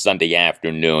on Sunday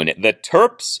afternoon. The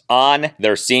Terps on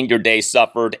their senior day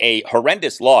suffered a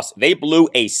horrendous loss. They blew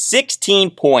a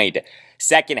 16-point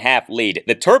second half lead.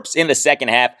 The Terps in the second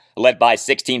half led by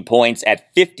 16 points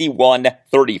at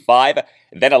 51-35,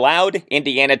 then allowed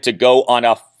Indiana to go on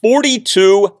a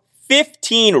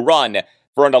 42-15 run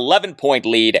for an 11-point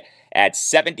lead at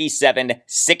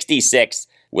 77-66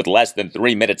 with less than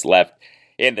 3 minutes left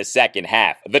in the second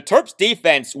half. The Terps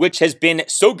defense, which has been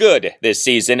so good this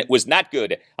season, was not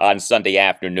good on Sunday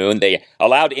afternoon. They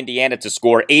allowed Indiana to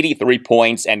score 83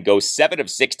 points and go 7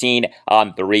 of 16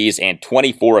 on threes and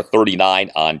 24 of 39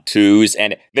 on twos.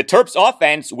 And the Terps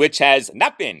offense, which has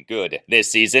not been good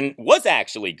this season, was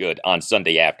actually good on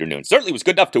Sunday afternoon. Certainly was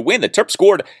good enough to win. The Terps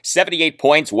scored 78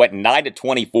 points, went 9 of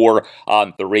 24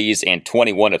 on threes and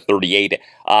 21 of 38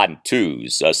 on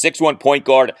twos. 6'1" point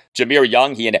guard Jameer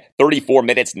Young, he had 34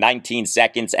 minutes, 19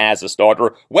 seconds as a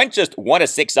starter. Went just 1 of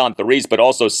 6 on threes, but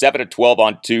also 7 of 12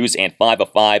 on twos and 5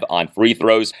 of 5 on free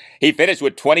throws. He finished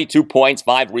with 22 points,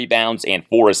 5 rebounds, and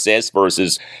 4 assists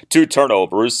versus 2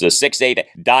 turnovers. 6'8"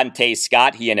 Dante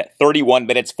Scott, he in 31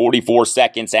 minutes, 44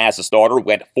 seconds as a starter,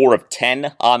 went 4 of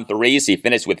 10 on threes. He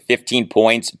finished with 15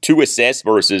 points, 2 assists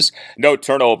versus no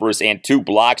turnovers and 2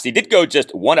 blocks. He did go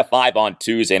just 1 of 5 on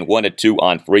twos and 1 of 2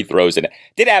 on free throws, and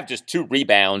did have just 2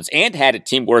 rebounds and had a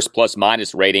team worst plus-minus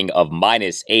rating of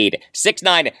 -8.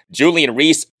 6'9" Julian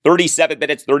Reese, 37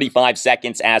 minutes, 35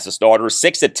 seconds as a starter,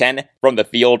 6 of 10 from the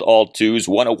field, all twos,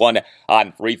 1 of 1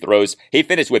 on free throws. He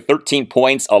finished with 13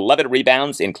 points, 11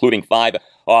 rebounds, including 5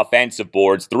 offensive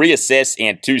boards, 3 assists,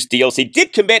 and 2 steals. He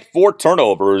did commit 4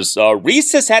 turnovers.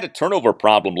 Reese has had a turnover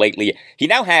problem lately. He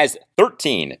now has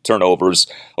 13 turnovers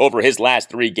over his last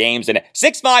 3 games. And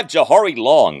 6'5" Jahari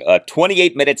Long,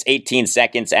 28 minutes, 18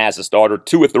 seconds as a starter,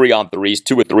 2 of 3 on threes,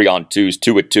 2 of 3 on twos,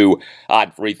 2 of 2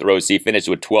 on free throws. He finished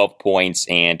with 12 points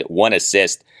and 1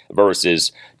 assist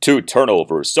versus 2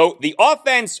 turnovers. So the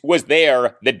offense was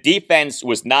there, the defense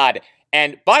was not.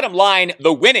 And bottom line,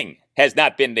 the winning has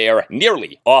not been there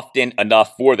nearly often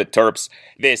enough for the Terps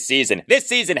this season. This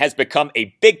season has become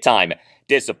a big-time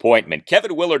disappointment.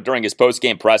 Kevin Willard, during his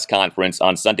post-game press conference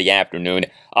on Sunday afternoon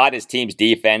on his team's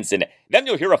defense, and then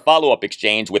you'll hear a follow-up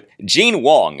exchange with Gene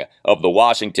Wong of the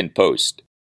Washington Post.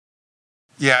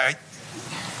 Yeah,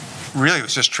 really it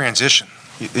was just transition.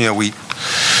 They went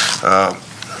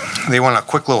on a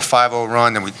quick little 5-0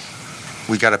 run, and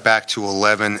we got it back to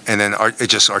 11, and then our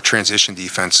transition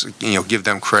defense, give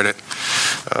them credit.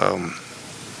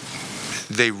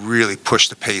 They really pushed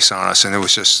the pace on us, and it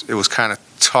was kind of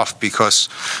tough because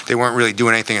they weren't really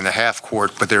doing anything in the half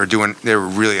court, but they were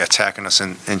really attacking us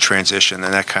in transition,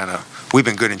 and that we've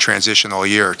been good in transition all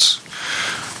year. It's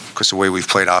because the way we've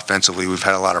played offensively, we've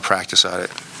had a lot of practice at it.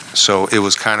 So it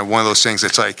was kind of one of those things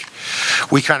that's like,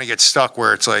 we kind of get stuck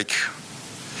where it's like,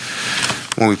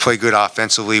 when we play good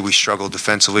offensively, we struggle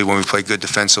defensively. When we play good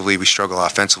defensively, we struggle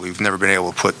offensively. We've never been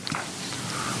able to put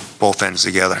both ends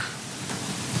together.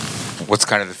 What's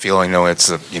kind of the feeling, knowing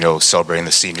it's celebrating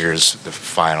the seniors, the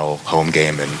final home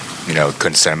game, and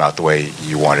couldn't send them out the way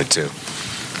you wanted to?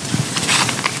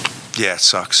 Yeah, it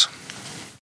sucks.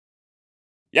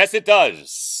 Yes, it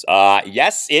does.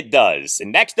 Yes, it does.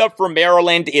 And next up for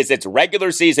Maryland is its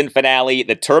regular season finale.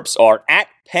 The Terps are at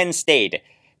Penn State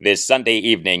this Sunday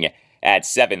evening at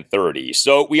 7:30.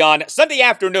 So we on Sunday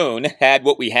afternoon had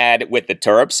what we had with the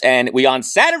Terps, and we on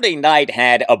Saturday night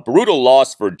had a brutal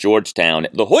loss for Georgetown.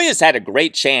 The Hoyas had a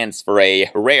great chance for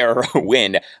a rare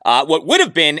win, what would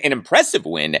have been an impressive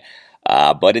win,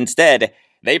 but instead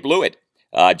they blew it.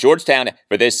 Georgetown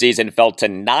for this season fell to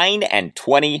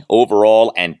 9-20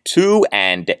 overall and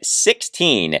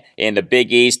 2-16 in the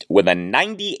Big East with a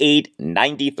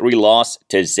 98-93 loss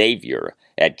to Xavier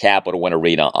at Capital One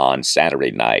Arena on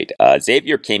Saturday night.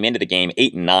 Xavier came into the game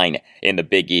 8-9 in the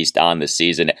Big East on the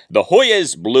season. The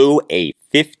Hoyas blew a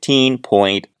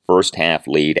 15-point first half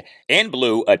lead and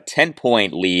blew a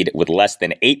 10-point lead with less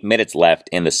than 8 minutes left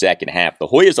in the second half. The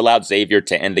Hoyas allowed Xavier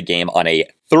to end the game on a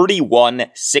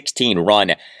 31-16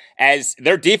 run as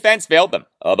their defense failed them.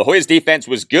 The Hoyas' defense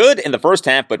was good in the first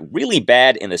half, but really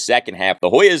bad in the second half.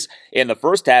 The Hoyas in the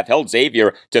first half held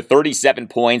Xavier to 37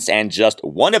 points and just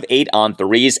 1 of 8 on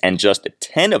threes and just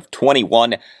 10 of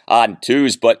 21 on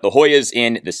twos. But the Hoyas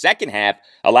in the second half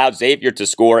allowed Xavier to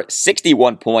score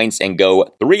 61 points and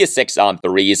go 3 of 6 on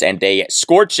threes and a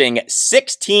scorching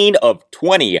 16 of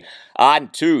 20 on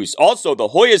twos. Also, the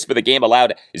Hoyas for the game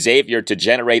allowed Xavier to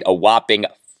generate a whopping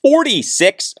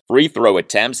 46 free throw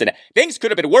attempts, and things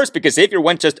could have been worse because Xavier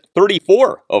went just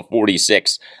 34 of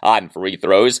 46 on free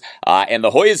throws, and the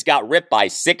Hoyas got ripped by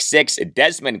 6'6"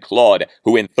 Desmond Claude,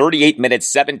 who in 38 minutes,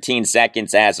 17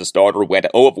 seconds as a starter went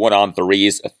 0 of 1 on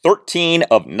threes, 13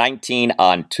 of 19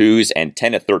 on twos, and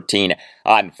 10 of 13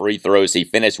 on free throws. He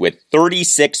finished with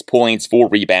 36 points, 4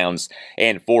 rebounds,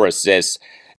 and 4 assists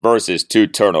versus 2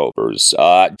 turnovers.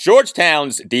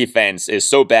 Georgetown's defense is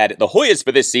so bad. The Hoyas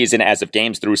for this season, as of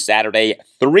games through Saturday,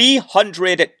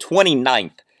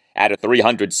 329th out of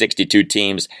 362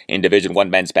 teams in Division I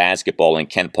men's basketball in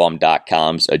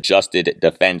KenPom.com's adjusted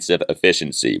defensive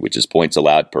efficiency, which is points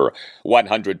allowed per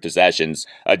 100 possessions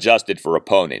adjusted for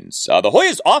opponents. The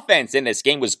Hoyas' offense in this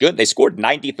game was good. They scored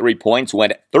 93 points,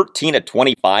 went 13 of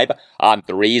 25 on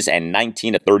threes and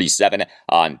 19 of 37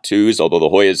 on twos, although the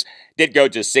Hoyas did go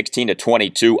just 16 of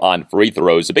 22 on free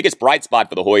throws. The biggest bright spot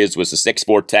for the Hoyas was the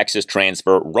 6'4" Texas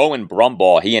transfer, Rowan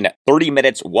Brumbaugh. He in 30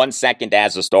 minutes, 1 second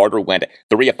as a starter, went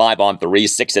 3 of 5 on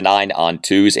threes, 6 of 9 on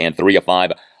twos, and 3 of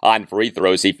 5 on free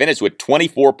throws. He finished with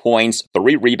 24 points,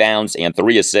 3 rebounds, and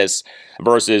 3 assists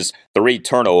versus 3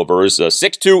 turnovers.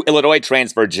 6'2" Illinois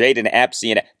transfer Jaden Epps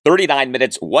in 39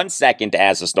 minutes, 1 second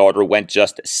as a starter, went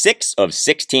just 6 of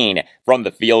 16 from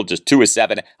the field, just 2 of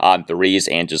 7 on threes,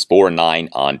 and just 4 of 9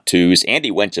 on twos. And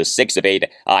he went just 6 of 8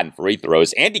 on free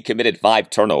throws, and he committed 5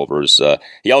 turnovers.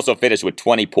 He also finished with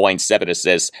 20 points, 7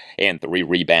 assists, and 3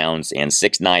 rebounds. And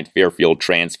 6'9" Fairfield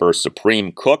transfer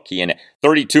Supreme Cook, he in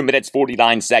 32 minutes,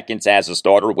 49 seconds as a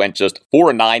starter, went just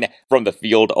 4 of 9 from the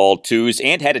field, all twos,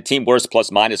 and had a team worst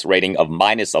plus-minus rating of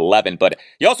 -11. But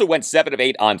he also went 7 of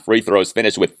 8 on free throws,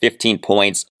 finished with 15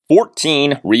 points,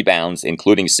 14 rebounds,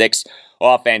 including 6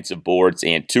 offensive boards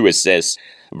and 2 assists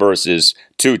versus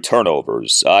 2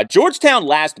 turnovers. Georgetown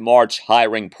last March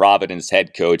hiring Providence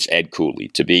head coach Ed Cooley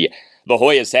to be the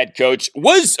Hoyas head coach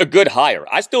was a good hire.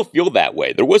 I still feel that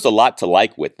way. There was a lot to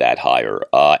like with that hire,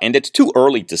 and it's too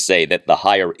early to say that the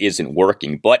hire isn't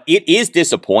working, but it is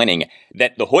disappointing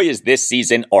that the Hoyas this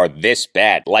season are this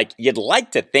bad. Like, you'd like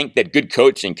to think that good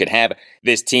coaching could have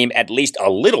this team at least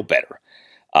a little better.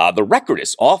 The record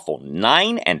is awful,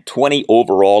 9-20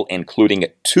 overall, including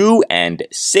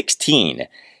 2-16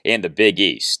 in the Big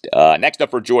East. Next up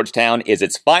for Georgetown is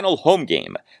its final home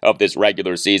game of this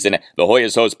regular season. The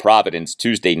Hoyas host Providence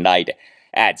Tuesday night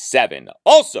at 7.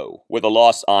 Also, with a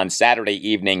loss on Saturday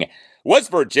evening, was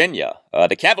Virginia.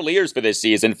 The Cavaliers for this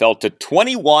season fell to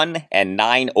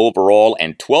 21-9 overall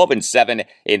and 12-7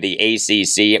 in the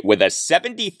ACC with a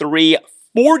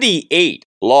 73-48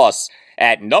 loss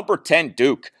at number 10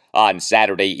 Duke on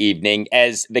Saturday evening,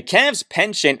 as the Cavs'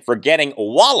 penchant for getting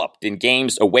walloped in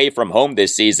games away from home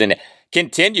this season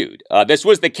continued. This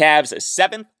was the Cavs'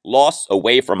 7th loss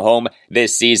away from home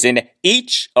this season.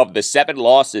 Each of the 7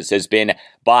 losses has been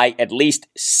by at least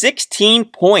 16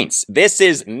 points. This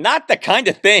is not the kind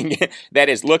of thing that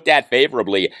is looked at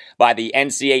favorably by the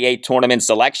NCAA Tournament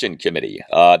Selection Committee.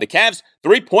 The Cavs'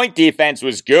 3-point defense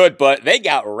was good, but they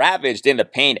got ravaged in the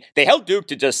paint. They held Duke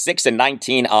to just 6 and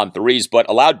 19 on threes, but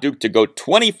allowed Duke to go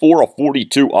 24 of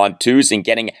 42 on twos and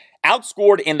getting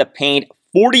outscored in the paint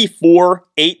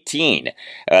 44-18.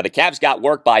 The Cavs got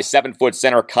worked by 7-foot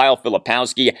center Kyle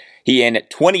Filipowski. He, in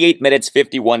 28 minutes,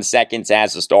 51 seconds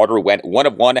as a starter, went 1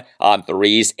 of 1 on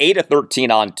threes, 8 of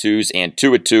 13 on twos, and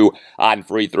 2 of 2 on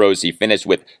free throws. He finished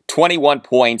with 21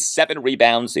 points, 7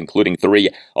 rebounds, including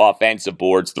 3 offensive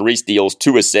boards, 3 steals,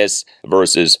 2 assists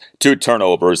versus 2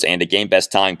 turnovers, and a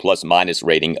game-best time plus-minus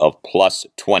rating of plus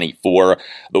 24.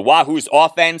 The Wahoo's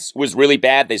offense was really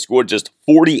bad. They scored just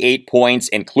 48 points,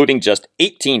 including just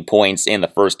 18 points in the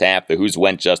first half. The Who's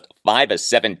went just 5 of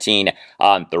 17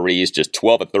 on threes, just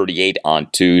 12 of 38 on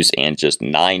twos, and just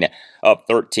 9 of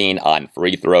 13 on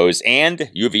free throws. And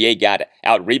UVA got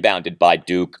out-rebounded by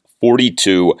Duke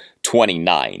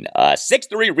 42-29.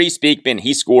 6'3" Reese Beekman,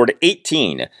 he scored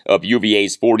 18 of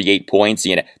UVA's 48 points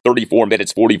in 34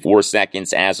 minutes, 44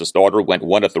 seconds as a starter, went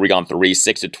 1 of 3 on threes,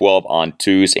 6 of 12 on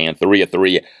twos, and 3 of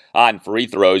 3 on free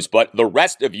throws. But the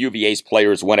rest of UVA's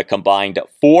players went a combined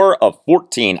 4 of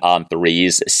 14 on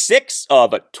threes, 6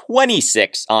 of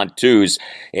 26 on twos,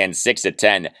 and 6 of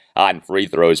 10 on free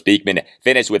throws. Beekman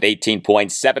finished with 18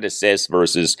 points, 7 assists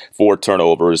versus 4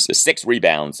 turnovers, 6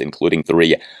 rebounds, including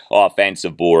 3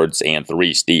 offensive boards and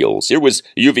 3 steals. Here was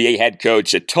UVA head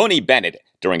coach Tony Bennett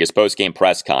during his postgame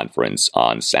press conference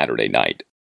on Saturday night.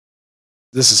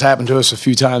 This has happened to us a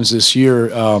few times this year.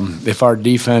 If our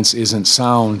defense isn't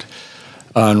sound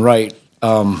and right,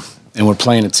 and we're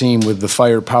playing a team with the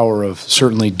firepower of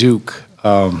certainly Duke,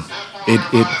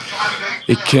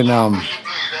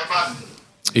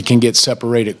 it can get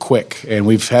separated quick. And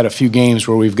we've had a few games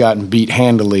where we've gotten beat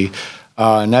handily,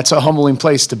 and that's a humbling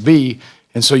place to be.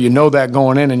 And so you know that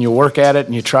going in, and you work at it,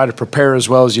 and you try to prepare as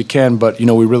well as you can. But, you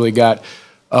know, we really got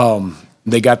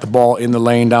they got the ball in the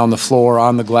lane, down the floor,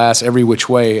 on the glass, every which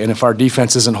way. And if our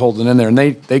defense isn't holding in there, and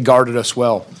they guarded us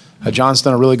well. John's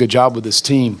done a really good job with this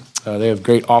team. They have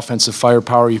great offensive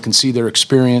firepower. You can see their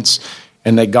experience,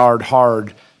 and they guard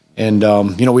hard. And,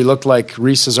 you know, we looked like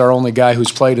Reese is our only guy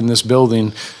who's played in this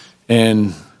building,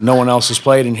 and no one else has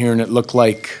played in here, and it looked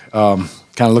like, kind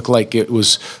of looked like it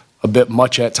was a bit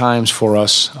much at times for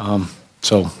us.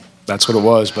 So that's what it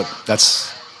was, but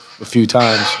that's a few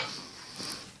times.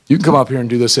 You can come up here and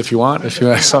do this if you want, if you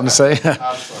have something to say.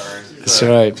 I'm sorry. That's all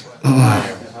right.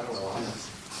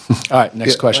 All right,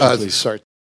 next question, please. Sorry.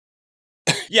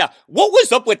 Yeah, what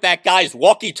was up with that guy's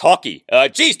walkie-talkie?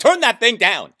 Geez, turn that thing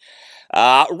down.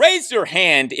 Raise your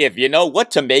hand if you know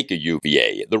what to make of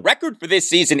UVA. The record for this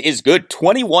season is good,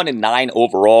 21-9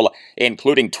 overall,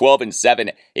 including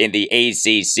 12-7 in the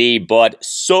ACC, but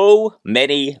so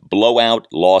many blowout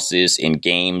losses in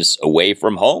games away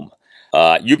from home.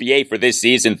 UVA for this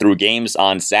season through games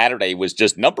on Saturday was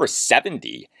just number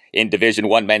 70 in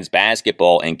Division I men's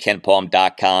basketball in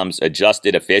KenPom.com's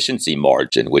adjusted efficiency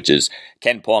margin, which is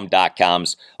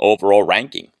KenPom.com's overall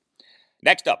ranking.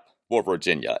 Next up for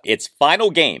Virginia, its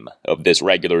final game of this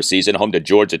regular season, home to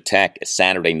Georgia Tech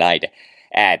Saturday night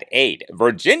at 8.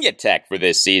 Virginia Tech for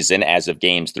this season, as of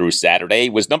games through Saturday,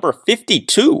 was number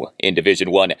 52 in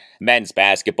Division I men's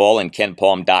basketball in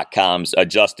KenPom.com's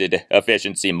adjusted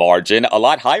efficiency margin, a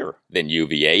lot higher than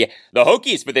UVA. The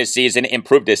Hokies for this season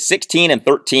improved to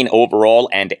 16-13 overall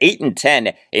and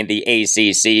 8-10 in the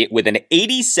ACC with an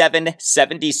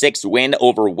 87-76 win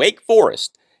over Wake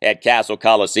Forest at Castle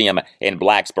Coliseum in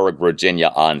Blacksburg,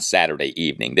 Virginia on Saturday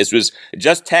evening. This was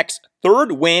just Tech's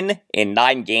third win in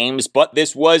 9 games, but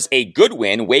this was a good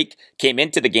win. Wake came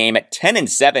into the game at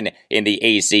 10-7 in the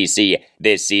ACC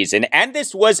this season, and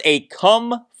this was a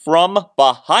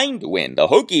come-from-behind win. The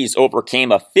Hokies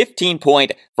overcame a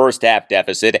 15-point first-half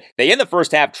deficit. They, in the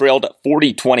first half, trailed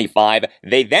 40-25.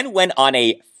 They then went on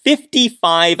a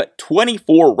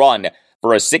 55-24 run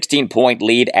for a 16-point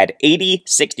lead at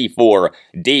 80-64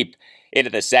 deep into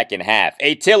the second half.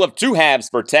 A tale of two halves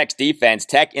for Tech's defense.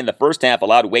 Tech in the first half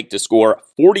allowed Wake to score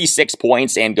 46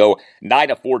 points and go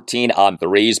 9 of 14 on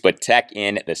threes, but Tech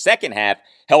in the second half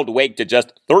held Wake to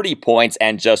just 30 points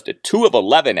and just 2 of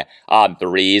 11 on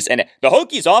threes. And the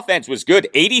Hokies offense was good.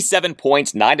 87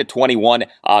 points, 9 of 21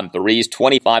 on threes,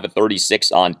 25 of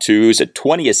 36 on twos,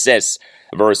 20 assists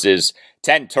versus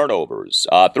 10 turnovers.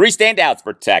 Three standouts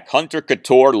for Tech: Hunter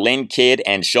Couture, Lynn Kidd,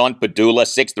 and Sean Padula.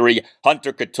 6'3"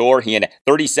 Hunter Couture, he in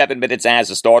 37 minutes as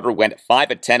a starter went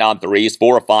 5 of 10 on threes,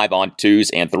 4 of 5 on twos,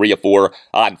 and 3 of 4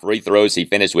 on free throws. He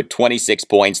finished with 26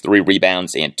 points, 3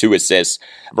 rebounds, and 2 assists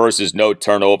versus no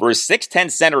turnovers.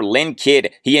 6'10" center Lynn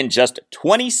Kidd, he in just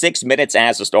 26 minutes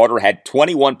as a starter had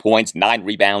 21 points, 9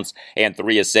 rebounds, and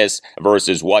 3 assists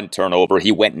versus 1 turnover.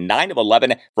 He went 9 of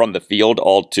 11 from the field,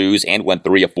 all twos, and went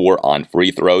 3 of 4 on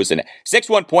free throws. And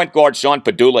 6'1" point guard Sean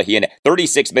Padula, he in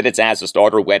 36 minutes as a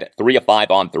starter went 3 of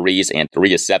 5 on threes and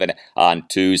 3 of 7 on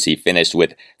twos. He finished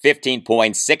with 15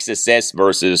 points, 6 assists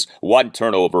versus 1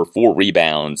 turnover, 4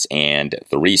 rebounds, and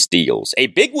 3 steals. A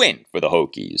big win for the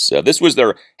Hokies. This was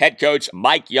their head coach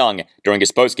Mike Young during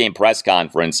his postgame press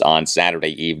conference on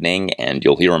Saturday evening, and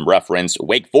you'll hear him reference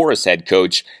Wake Forest head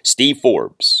coach Steve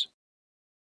Forbes.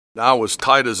 I was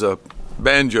tight as a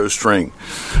banjo string.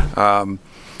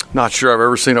 Not sure I've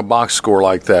ever seen a box score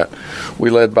like that. We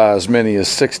led by as many as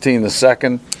 16 in the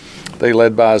second. They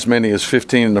led by as many as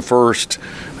 15 in the first.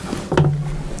 A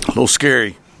little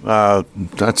scary.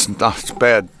 That's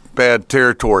bad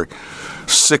territory.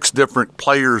 6 different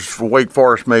players for Wake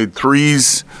Forest made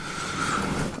threes.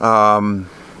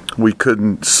 We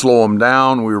couldn't slow them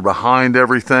down. We were behind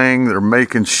everything. They're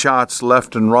making shots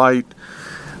left and right.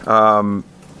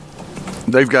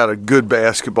 They've got a good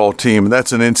basketball team.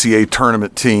 That's an NCAA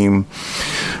tournament team.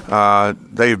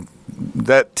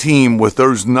 That team with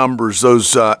those numbers,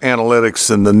 those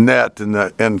analytics, and the net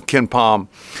and Ken Palm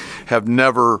have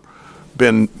never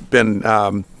been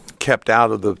kept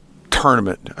out of the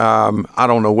tournament. I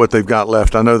don't know what they've got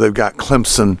left. I know they've got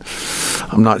Clemson.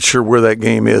 I'm not sure where that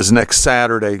game is next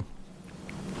Saturday.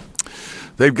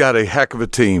 They've got a heck of a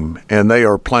team, and they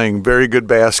are playing very good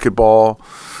basketball.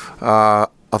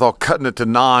 I thought cutting it to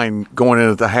 9 going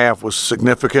into the half was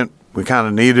significant. We kind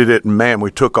of needed it, and, man,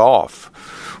 we took off.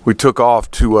 We took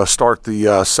off to start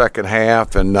the second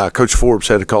half, and Coach Forbes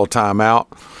had to call timeout.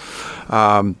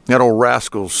 That old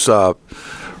rascal's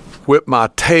whipped my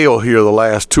tail here the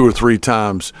last 2 or 3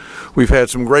 times. We've had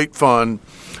some great fun,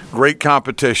 great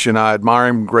competition. I admire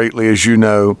him greatly, as you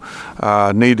know.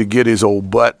 Need to get his old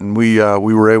butt, and we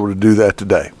were able to do that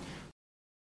today.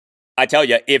 I tell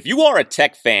you, if you are a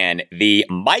Tech fan, the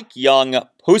Mike Young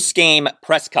post-game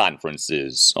press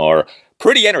conferences are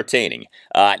pretty entertaining.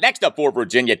 Next up for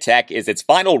Virginia Tech is its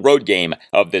final road game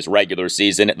of this regular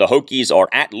season. The Hokies are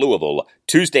at Louisville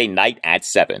Tuesday night at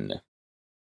 7.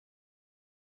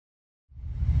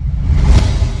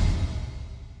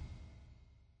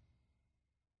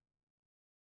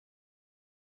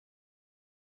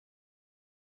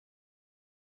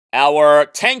 Our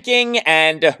tanking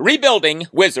and rebuilding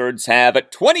Wizards have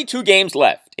 22 games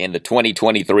left in the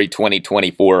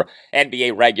 2023-2024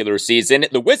 NBA regular season.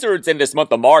 The Wizards in this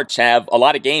month of March have a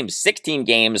lot of games, 16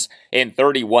 games in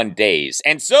 31 days.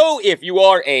 And so if you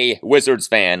are a Wizards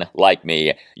fan like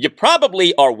me, you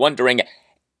probably are wondering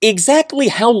exactly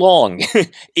how long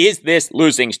is this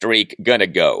losing streak gonna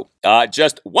go?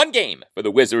 Just one game for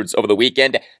the Wizards over the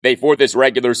weekend. They, for this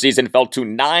regular season, fell to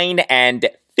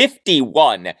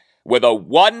 9-51 with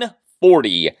a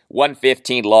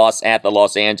 140-115 loss at the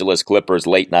Los Angeles Clippers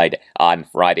late night on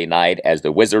Friday night as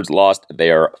the Wizards lost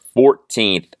their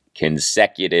 14th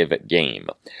consecutive game.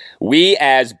 We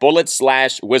as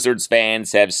Bullets/Wizards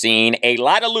fans have seen a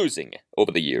lot of losing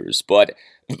over the years, but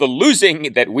the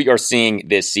losing that we are seeing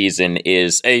this season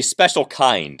is a special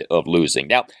kind of losing.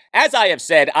 Now, as I have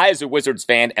said, I as a Wizards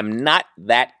fan am not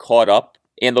that caught up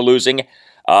in the losing.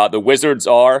 The Wizards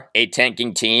are a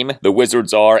tanking team. The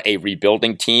Wizards are a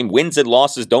rebuilding team. Wins and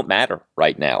losses don't matter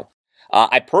right now.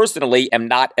 I personally am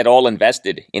not at all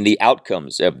invested in the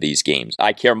outcomes of these games.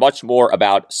 I care much more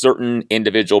about certain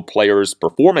individual players'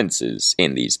 performances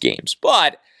in these games.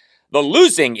 But the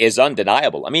losing is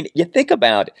undeniable. I mean, you think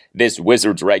about this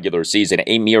Wizards regular season,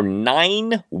 a mere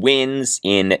 9 wins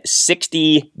in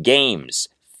 60 games.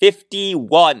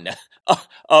 51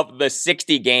 of the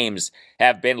 60 games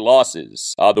have been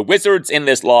losses. The Wizards in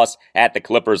this loss at the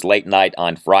Clippers late night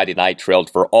on Friday night trailed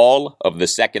for all of the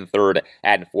second, third,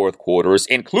 and fourth quarters,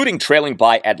 including trailing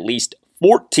by at least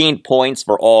 14 points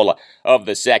for all of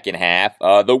the second half.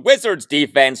 The Wizards'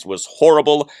 defense was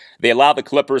horrible. They allowed the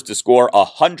Clippers to score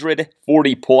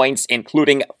 140 points,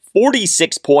 including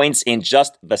 46 points in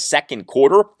just the second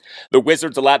quarter. The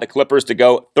Wizards allowed the Clippers to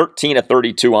go 13 of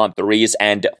 32 on threes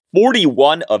and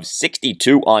 41 of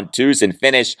 62 on twos and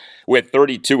finish with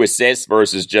 32 assists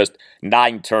versus just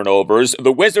 9 turnovers.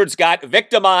 The Wizards got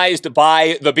victimized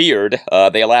by the beard.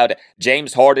 They allowed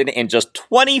James Harden in just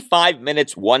 25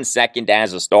 minutes, 1 second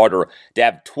as a starter to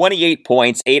have 28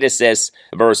 points, 8 assists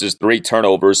versus 3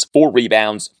 turnovers, 4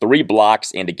 rebounds, 3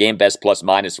 blocks, and a game best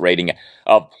plus-minus rating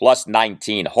of plus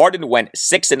 19. Harden went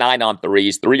 6 of 9 on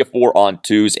threes, 3 of 4 on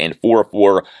twos, and 4 of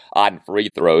 4 on free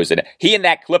throws. And he and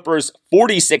that Clippers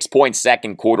 46-point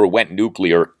second quarter went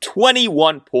nuclear,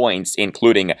 21 points,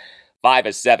 including 5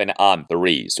 of 7 on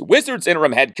threes. Wizards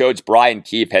interim head coach Brian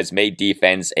Keefe has made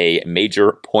defense a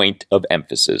major point of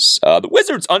emphasis. The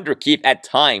Wizards under Keefe at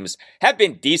times have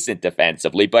been decent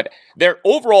defensively, but their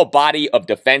overall body of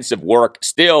defensive work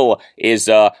still is,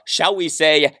 shall we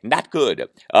say, not good.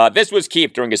 This was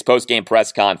Keefe during his post-game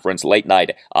press conference late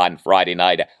night on Friday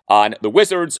night on the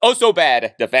Wizards'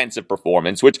 oh-so-bad defensive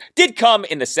performance, which did come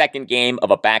in the second game of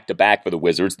a back-to-back for the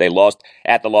Wizards. They lost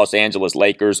at the Los Angeles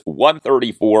Lakers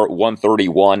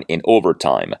 134-131 in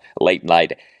overtime late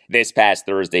night this past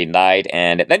Thursday night.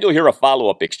 And then you'll hear a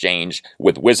follow-up exchange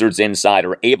with Wizards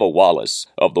insider Ava Wallace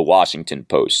of the Washington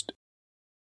Post.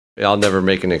 I'll never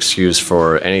make an excuse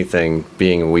for anything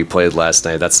being we played last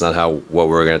night. That's not what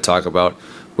we're going to talk about.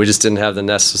 We just didn't have the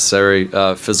necessary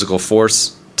physical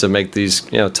force to make these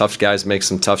tough guys make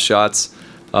some tough shots.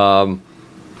 I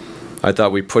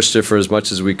thought we pushed it for as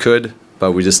much as we could,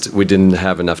 but we didn't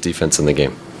have enough defense in the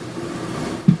game.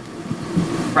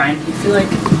 Brian, do you feel like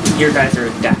your guys are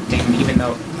adapting, even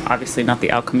though obviously not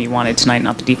the outcome you wanted tonight,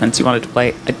 not the defense you wanted to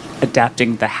play,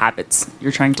 adapting the habits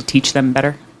you're trying to teach them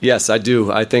better? Yes, I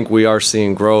do. I think we are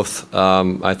seeing growth.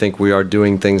 I think we are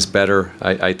doing things better.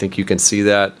 I think you can see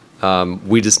that.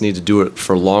 We just need to do it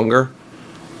for longer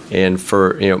and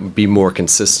for be more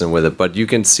consistent with it. But you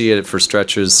can see it for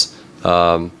stretches.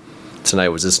 Tonight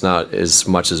was just not as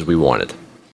much as we wanted.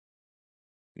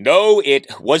 No, it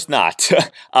was not.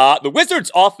 The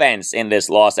Wizards' offense in this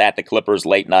loss at the Clippers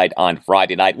late night on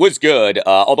Friday night was good,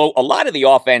 although a lot of the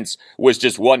offense was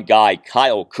just one guy,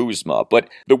 Kyle Kuzma. But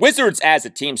the Wizards as a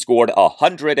team scored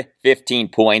 115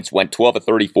 points, went 12 of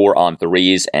 34 on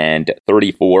threes and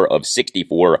 34 of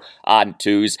 64 on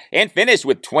twos, and finished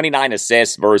with 29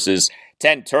 assists versus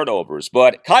 10 turnovers.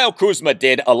 But Kyle Kuzma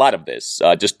did a lot of this.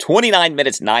 Just 29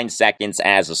 minutes, 9 seconds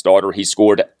as a starter. He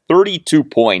scored 32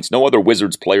 points. No other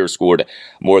Wizards player scored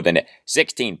more than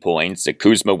 16 points.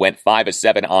 Kuzma went 5 of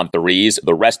 7 on threes.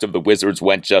 The rest of the Wizards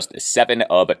went just 7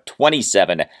 of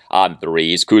 27 on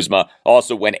threes. Kuzma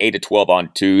also went 8 of 12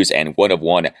 on twos and 1 of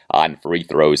 1 on free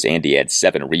throws, and he had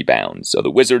 7 rebounds. So the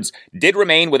Wizards did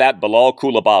remain without Bilal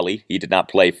Coulibaly. He did not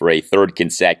play for a third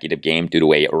consecutive game due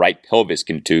to a right pelvis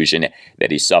contusion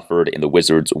that he suffered in the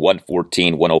Wizards'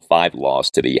 114-105 loss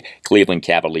to the Cleveland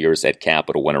Cavaliers at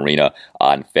Capital One Arena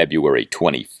on February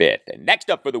 25th. And next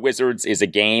up for the Wizards is a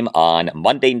game on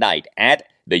Monday night at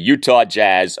the Utah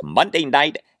Jazz, Monday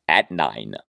night at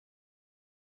 9.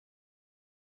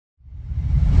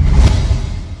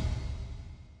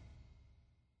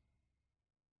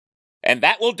 And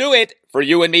that will do it for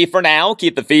you and me for now.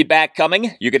 Keep the feedback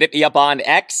coming. You can hit me up on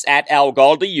X at Al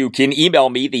Galdi. You can email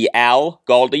me, the Al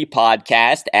Galdi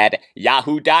podcast at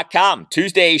yahoo.com.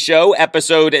 Tuesday show,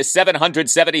 episode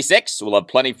 776. We'll have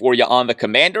plenty for you on the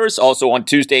Commanders. Also on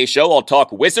Tuesday's show, I'll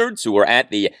talk Wizards, who are at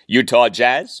the Utah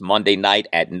Jazz, Monday night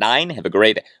at 9. Have a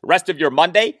great rest of your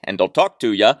Monday, and I'll talk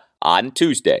to you on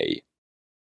Tuesday.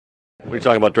 We're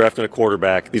talking about drafting a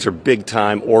quarterback. These are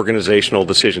big-time organizational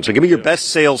decisions. So give me your best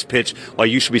sales pitch why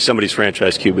you should be somebody's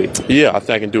franchise QB. Yeah, I think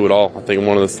I can do it all. I think I'm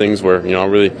one of those things where, I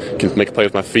really can make a play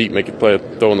with my feet, make a play,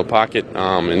 throw in the pocket,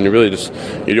 and you really just,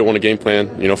 you don't want a game plan,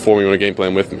 for me, you want a game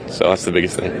plan with me. So that's the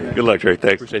biggest thing. Good luck, Trey.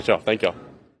 Thanks. Appreciate y'all. Thank y'all.